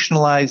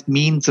institutionalized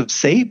means of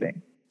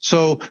saving.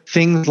 So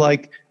things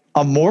like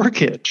a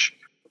mortgage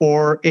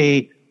or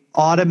a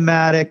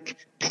automatic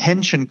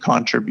pension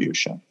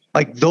contribution,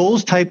 like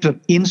those types of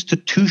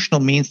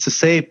institutional means to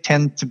save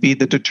tend to be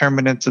the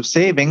determinants of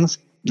savings,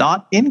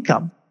 not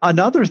income.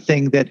 Another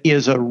thing that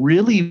is a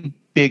really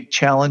big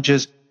challenge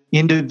is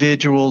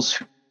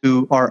individuals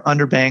who are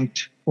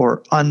underbanked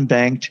or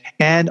unbanked,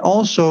 and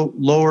also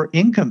lower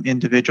income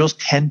individuals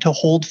tend to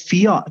hold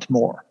fiat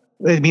more.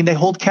 I mean, they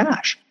hold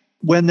cash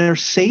when they're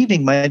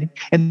saving money,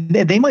 and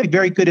they might be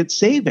very good at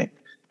saving.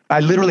 I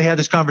literally had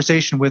this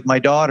conversation with my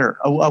daughter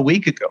a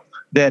week ago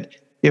that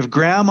if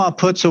grandma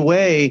puts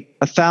away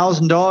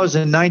 $1,000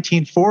 in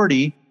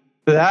 1940,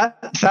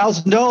 that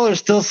 $1,000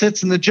 still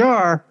sits in the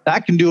jar.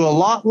 That can do a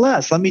lot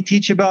less. Let me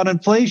teach you about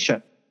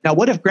inflation. Now,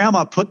 what if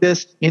grandma put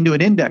this into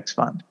an index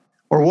fund?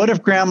 Or what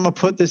if grandma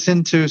put this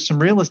into some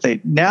real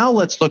estate? Now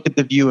let's look at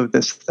the view of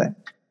this thing.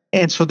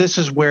 And so this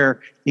is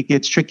where it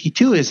gets tricky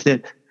too, is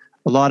that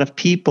a lot of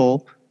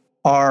people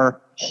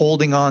are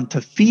holding on to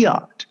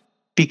fiat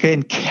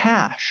in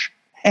cash.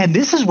 And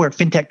this is where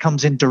fintech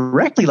comes in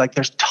directly. Like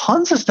there's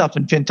tons of stuff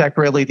in fintech,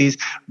 really, these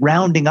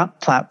rounding up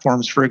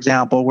platforms, for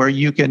example, where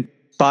you can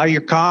buy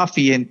your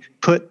coffee and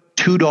put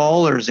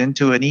 $2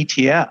 into an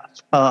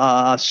ETF,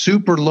 a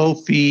super low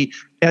fee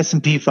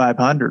S&P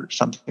 500 or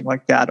something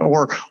like that,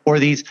 or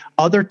these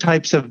other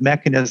types of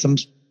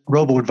mechanisms,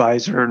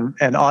 robo-advisor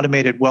and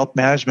automated wealth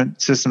management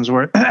systems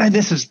where, and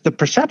this is the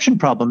perception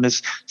problem,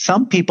 is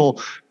some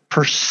people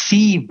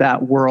perceive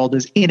that world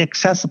as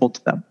inaccessible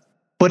to them,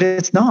 but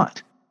it's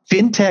not.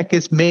 Fintech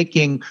is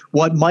making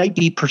what might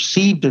be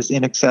perceived as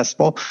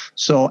inaccessible.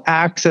 So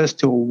access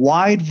to a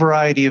wide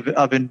variety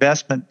of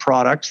investment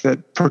products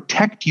that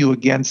protect you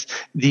against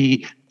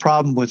the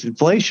problem with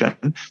inflation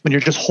when you're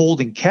just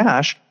holding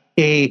cash,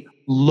 a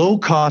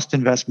low-cost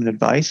investment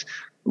advice,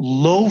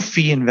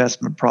 low-fee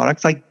investment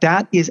products, like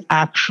that is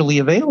actually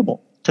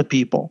available to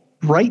people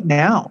right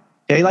now.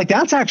 Okay, like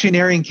that's actually an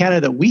area in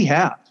Canada that we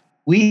have.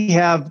 We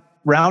have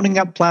rounding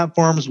up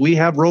platforms, we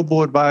have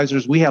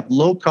robo-advisors, we have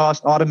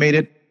low-cost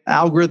automated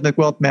algorithmic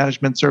wealth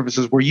management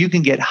services where you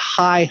can get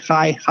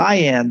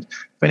high-end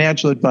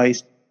financial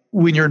advice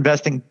when you're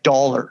investing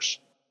dollars.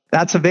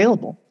 That's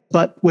available.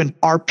 But when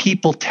are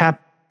people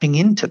tapping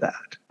into that?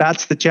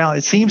 That's the challenge.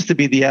 It seems to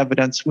be the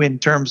evidence in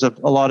terms of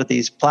a lot of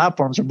these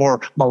platforms are more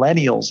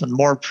millennials and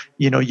more,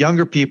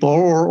 younger people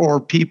or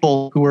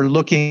people who are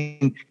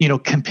looking,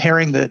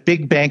 comparing the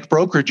big bank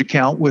brokerage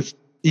account with,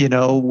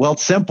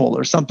 Wealthsimple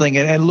or something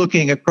and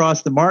looking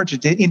across the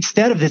margins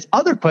instead of this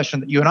other question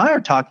that you and I are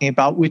talking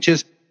about, which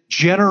is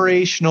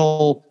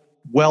generational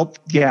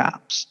wealth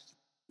gaps.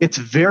 It's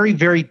very,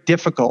 very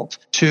difficult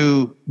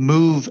to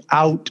move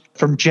out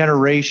from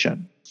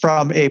generation,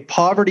 from a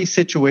poverty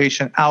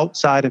situation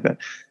outside of it.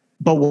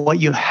 But what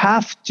you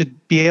have to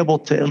be able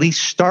to at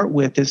least start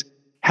with is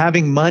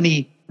having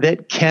money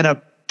that can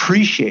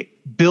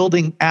appreciate,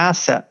 building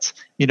assets,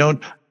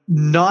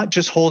 not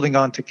just holding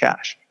on to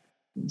cash.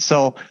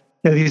 So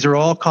these are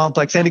all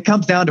complex. And it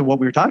comes down to what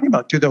we were talking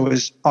about too, though,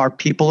 is are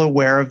people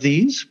aware of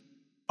these?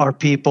 Are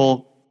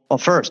people, well,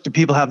 first, do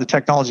people have the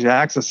technology to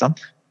access them?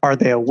 Are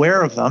they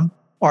aware of them?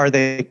 Are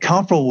they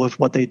comfortable with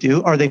what they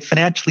do? Are they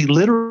financially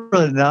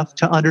literate enough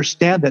to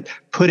understand that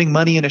putting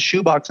money in a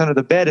shoebox under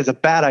the bed is a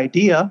bad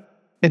idea?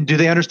 And do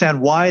they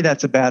understand why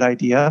that's a bad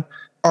idea?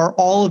 Are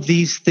all of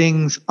these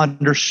things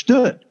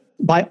understood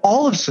by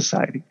all of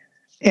society?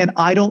 And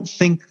I don't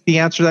think the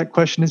answer to that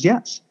question is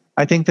yes.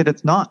 I think that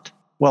it's not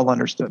well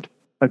understood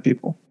by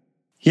people.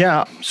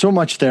 Yeah, so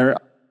much there.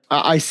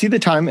 I see the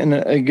time. And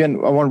again,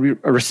 I want to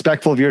be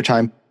respectful of your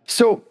time.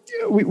 So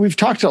we've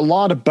talked a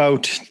lot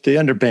about the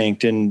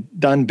underbanked and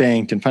the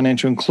unbanked and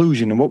financial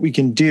inclusion and what we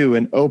can do,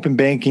 an open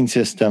banking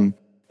system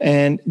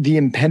and the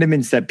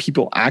impediments that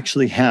people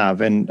actually have,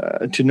 and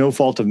to no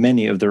fault of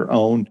many of their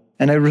own.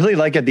 And I really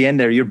like at the end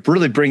there, you're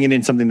really bringing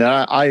in something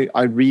that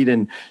I read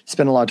and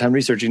spend a lot of time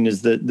researching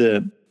is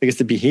the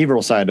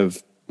behavioral side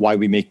of why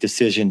we make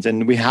decisions.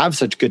 And we have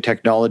such good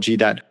technology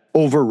that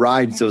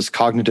overrides those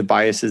cognitive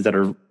biases that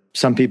are,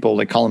 some people,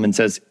 like Coleman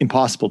says,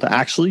 impossible to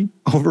actually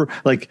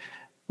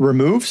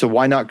remove. So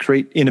why not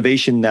create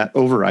innovation that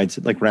overrides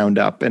it, like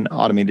Roundup and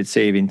automated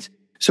savings?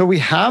 So we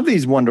have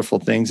these wonderful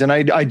things. And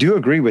I do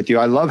agree with you.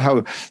 I love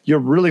how you're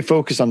really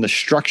focused on the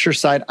structure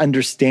side,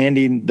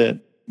 understanding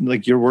the,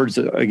 like your words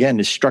again,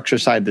 the structure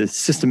side, the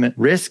system at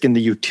risk and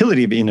the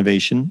utility of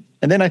innovation.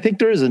 And then I think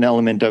there is an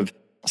element of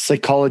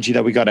psychology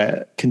that we got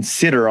to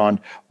consider on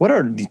what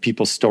are these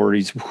people's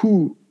stories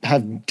who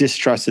have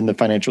distrust in the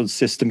financial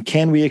system.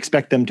 Can we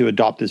expect them to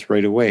adopt this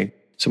right away?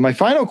 So my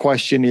final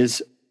question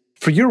is,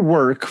 for your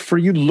work, for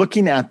you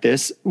looking at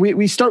this,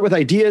 we start with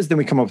ideas, then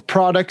we come up with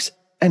products,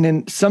 and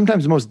then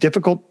sometimes the most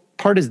difficult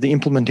part is the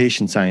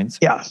implementation science.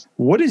 Yeah.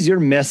 What is your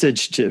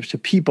message to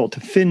people, to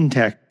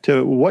fintech,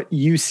 to what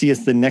you see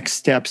as the next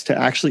steps to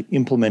actually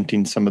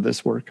implementing some of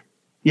this work?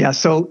 Yeah,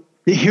 so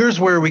here's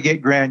where we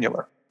get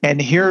granular. And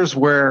here's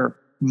where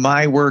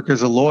my work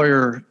as a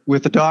lawyer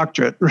with a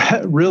doctorate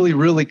really,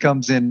 really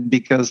comes in,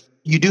 because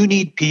you do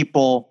need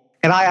people,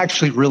 and I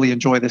actually really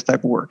enjoy this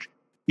type of work.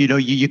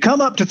 You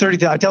come up to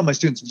 30,000, I tell my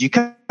students, you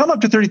come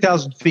up to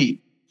 30,000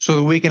 feet so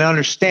that we can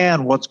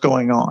understand what's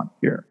going on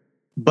here.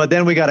 But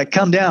then we got to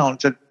come down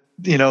to,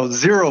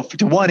 0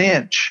 to 1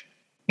 inch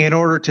in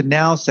order to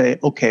now say,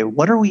 okay,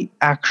 what are we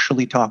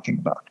actually talking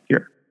about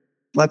here?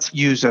 Let's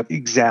use an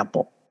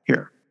example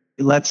here.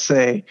 Let's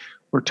say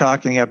we're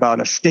talking about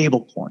a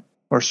stable coin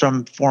or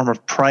some form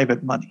of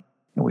private money.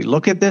 And we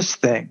look at this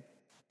thing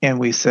and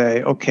we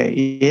say, okay,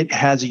 it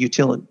has a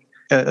utility.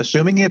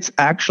 Assuming it's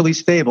actually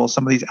stable,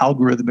 some of these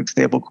algorithmic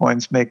stable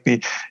coins make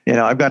me,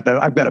 I've got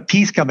a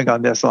piece coming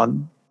on this,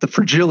 on the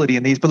fragility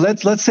in these.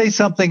 But let's say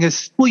something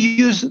is, I'll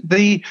use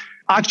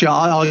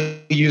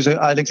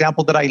an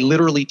example that I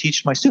literally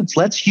teach my students.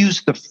 Let's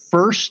use the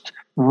first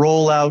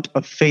rollout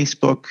of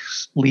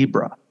Facebook's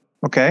Libra.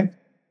 Okay.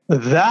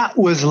 That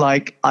was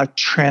like a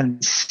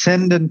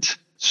transcendent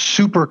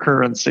super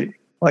currency,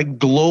 like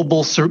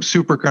global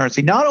super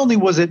currency. Not only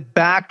was it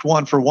backed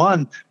one for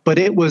one, but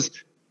it was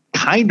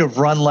kind of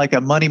run like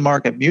a money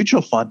market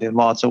mutual fund in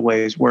lots of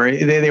ways, where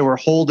they were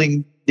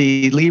holding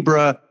the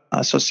Libra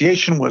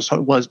Association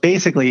was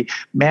basically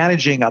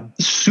managing a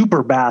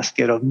super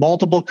basket of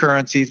multiple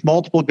currencies,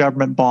 multiple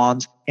government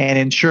bonds, and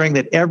ensuring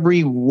that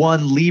every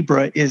one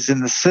Libra is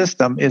in the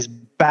system is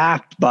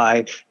backed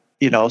by,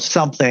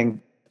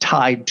 something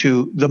tied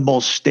to the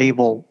most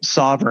stable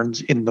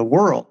sovereigns in the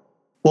world.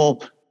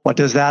 Well, what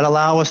does that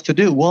allow us to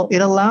do? Well, it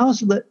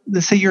allows,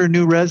 let's say you're a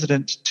new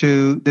resident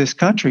to this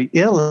country,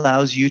 it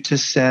allows you to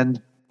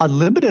send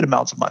unlimited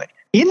amounts of money.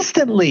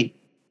 Instantly,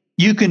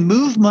 you can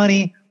move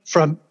money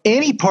from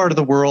any part of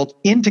the world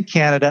into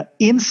Canada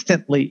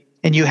instantly,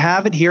 and you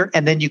have it here,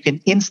 and then you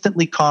can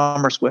instantly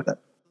commerce with it.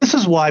 This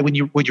is why when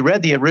you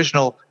read the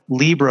original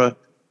Libra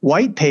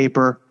white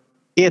paper,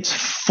 it's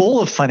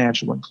full of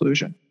financial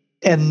inclusion.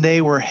 And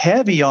they were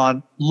heavy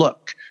on,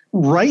 look,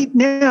 right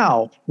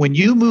now, when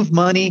you move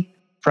money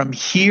from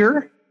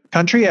here,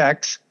 country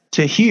X,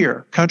 to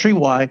here, country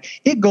Y,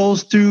 it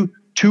goes through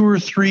 2 or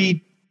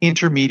 3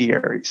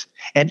 intermediaries.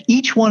 And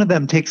each one of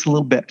them takes a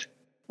little bit.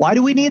 Why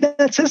do we need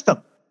that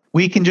system?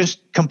 We can just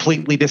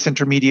completely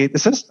disintermediate the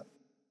system.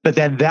 But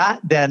then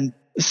that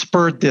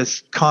spurred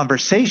this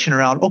conversation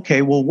around,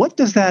 okay, well, what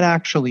does that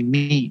actually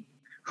mean?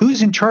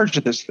 Who's in charge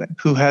of this thing?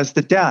 Who has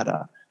the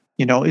data?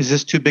 Is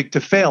this too big to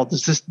fail?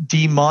 Does this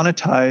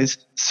demonetize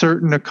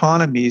certain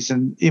economies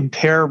and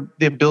impair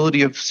the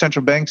ability of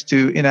central banks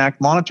to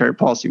enact monetary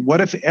policy? What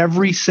if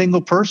every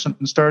single person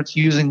starts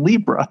using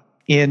Libra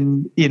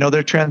in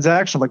their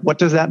transaction? Like, what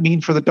does that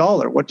mean for the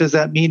dollar? What does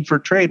that mean for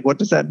trade? What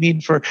does that mean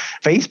for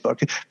Facebook?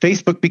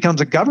 Facebook becomes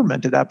a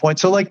government at that point.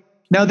 So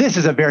now this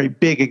is a very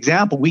big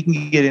example. We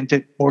can get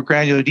into more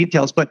granular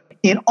details, but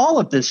in all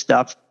of this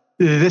stuff,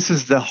 this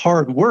is the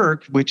hard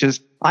work, which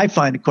is, I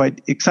find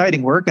quite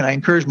exciting work. And I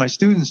encourage my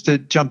students to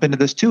jump into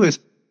this too, is,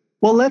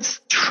 well,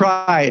 let's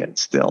try it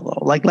still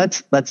though.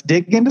 Let's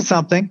dig into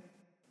something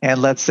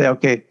and let's say,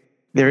 okay,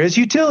 there is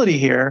utility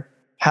here.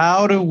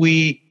 How do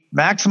we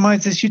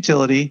maximize this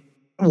utility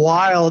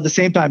while at the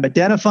same time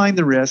identifying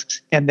the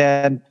risks and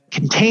then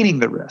containing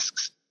the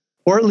risks,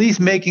 or at least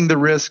making the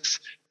risks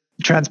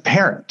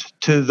transparent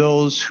to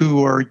those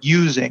who are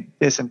using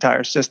this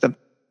entire system?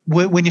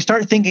 When you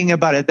start thinking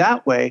about it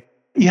that way,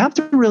 you have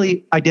to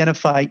really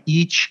identify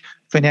each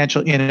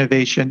financial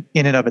innovation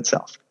in and of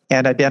itself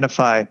and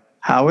identify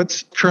how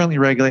it's currently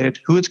regulated,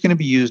 who it's going to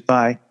be used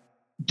by.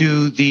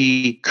 Do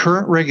the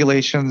current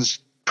regulations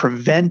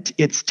prevent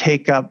its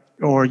take-up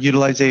or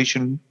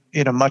utilization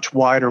in a much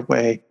wider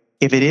way?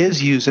 If it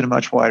is used in a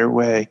much wider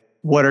way,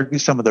 what are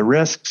some of the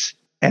risks?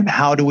 And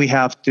how do we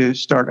have to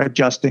start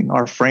adjusting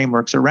our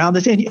frameworks around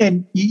this?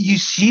 And you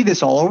see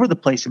this all over the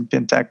place in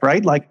fintech,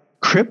 right? Like,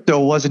 crypto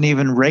wasn't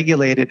even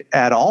regulated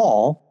at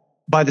all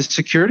by the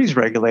securities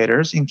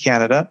regulators in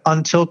Canada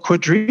until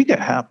Quadriga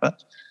happened.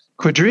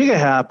 Quadriga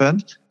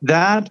happened,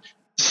 that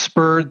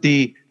spurred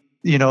the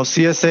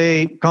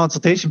CSA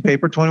consultation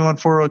paper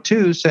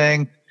 21402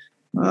 saying,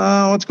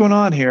 what's going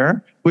on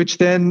here? Which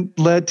then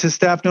led to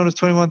staff notice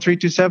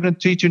 21327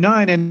 and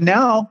 329. And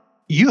now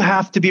you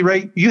have to be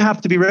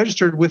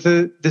registered with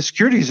the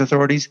securities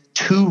authorities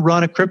to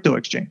run a crypto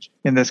exchange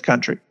in this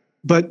country.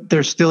 But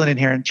there's still an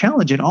inherent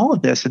challenge in all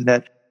of this, in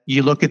that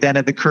you look at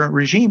the current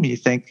regime and you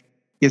think,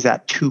 is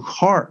that too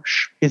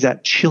harsh? Is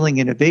that chilling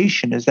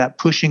innovation? Is that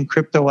pushing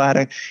crypto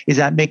is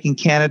that making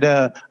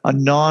Canada a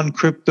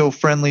non-crypto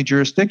friendly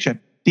jurisdiction?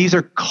 These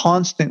are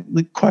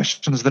constant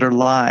questions that are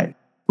live,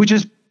 which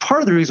is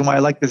part of the reason why I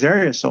like this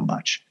area so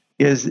much,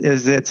 is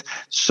it's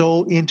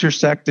so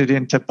intersected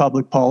into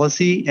public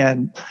policy.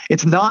 And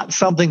it's not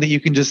something that you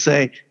can just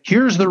say,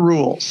 here's the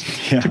rules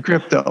to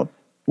crypto.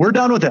 We're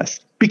done with this.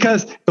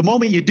 Because the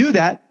moment you do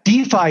that,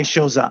 DeFi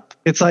shows up.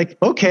 It's like,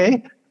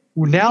 okay,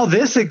 now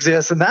this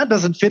exists and that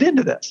doesn't fit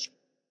into this.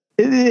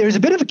 There's a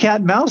bit of a cat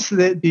and mouse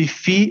that you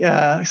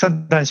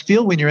sometimes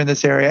feel when you're in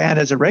this area and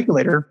as a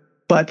regulator.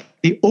 But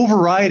the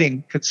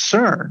overriding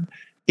concern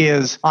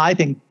is, I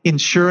think,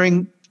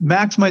 ensuring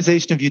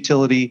maximization of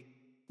utility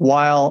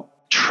while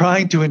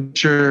trying to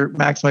ensure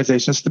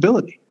maximization of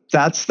stability.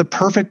 That's the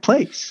perfect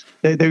place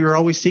that you're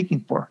always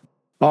seeking for.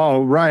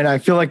 Oh, right. I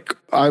feel like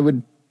I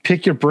would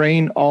pick your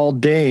brain all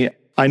day.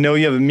 I know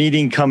you have a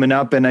meeting coming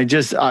up, and I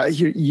just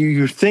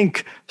you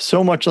think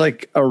so much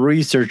like a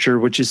researcher,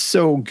 which is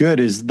so good.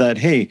 Is that,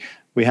 hey,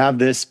 we have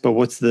this, but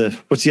what's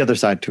the other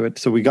side to it?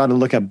 So we got to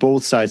look at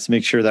both sides to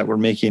make sure that we're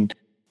making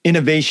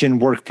innovation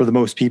work for the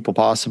most people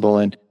possible.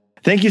 And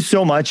thank you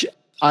so much.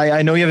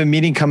 I know you have a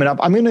meeting coming up.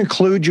 I'm going to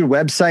include your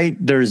website.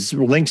 There's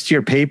links to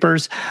your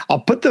papers. I'll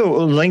put the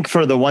link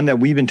for the one that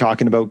we've been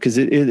talking about, because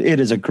it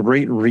is a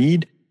great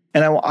read.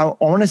 And I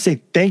want to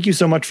say thank you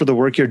so much for the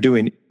work you're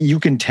doing. You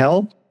can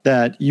tell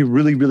that you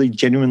really, really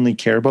genuinely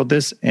care about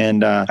this.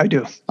 And I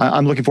do.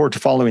 I'm looking forward to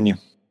following you.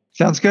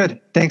 Sounds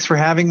good. Thanks for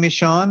having me,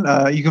 Sean.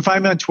 You can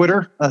find me on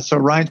Twitter. So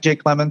Ryan J.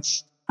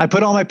 Clements. I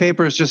put all my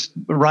papers, just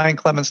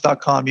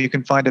ryanclements.com. You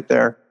can find it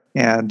there.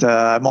 And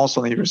I'm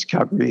also on the University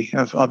of Calgary,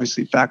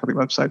 obviously faculty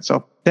website.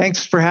 So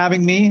thanks for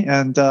having me,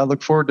 and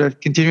look forward to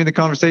continuing the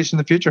conversation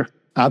in the future.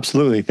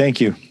 Absolutely. Thank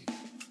you.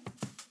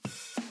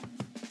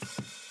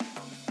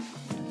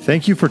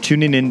 Thank you for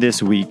tuning in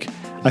this week.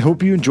 I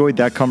hope you enjoyed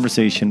that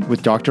conversation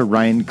with Dr.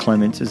 Ryan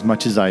Clements as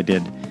much as I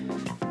did.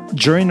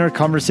 During our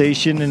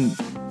conversation and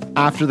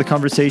after the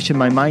conversation,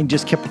 my mind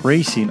just kept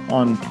racing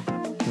on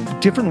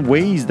different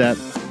ways that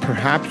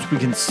perhaps we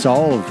can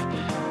solve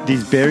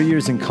these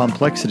barriers and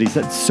complexities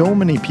that so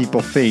many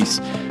people face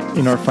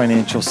in our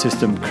financial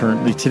system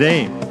currently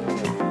today.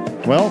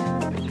 Well,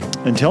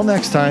 until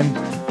next time,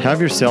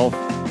 have yourself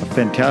a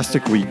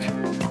fantastic week.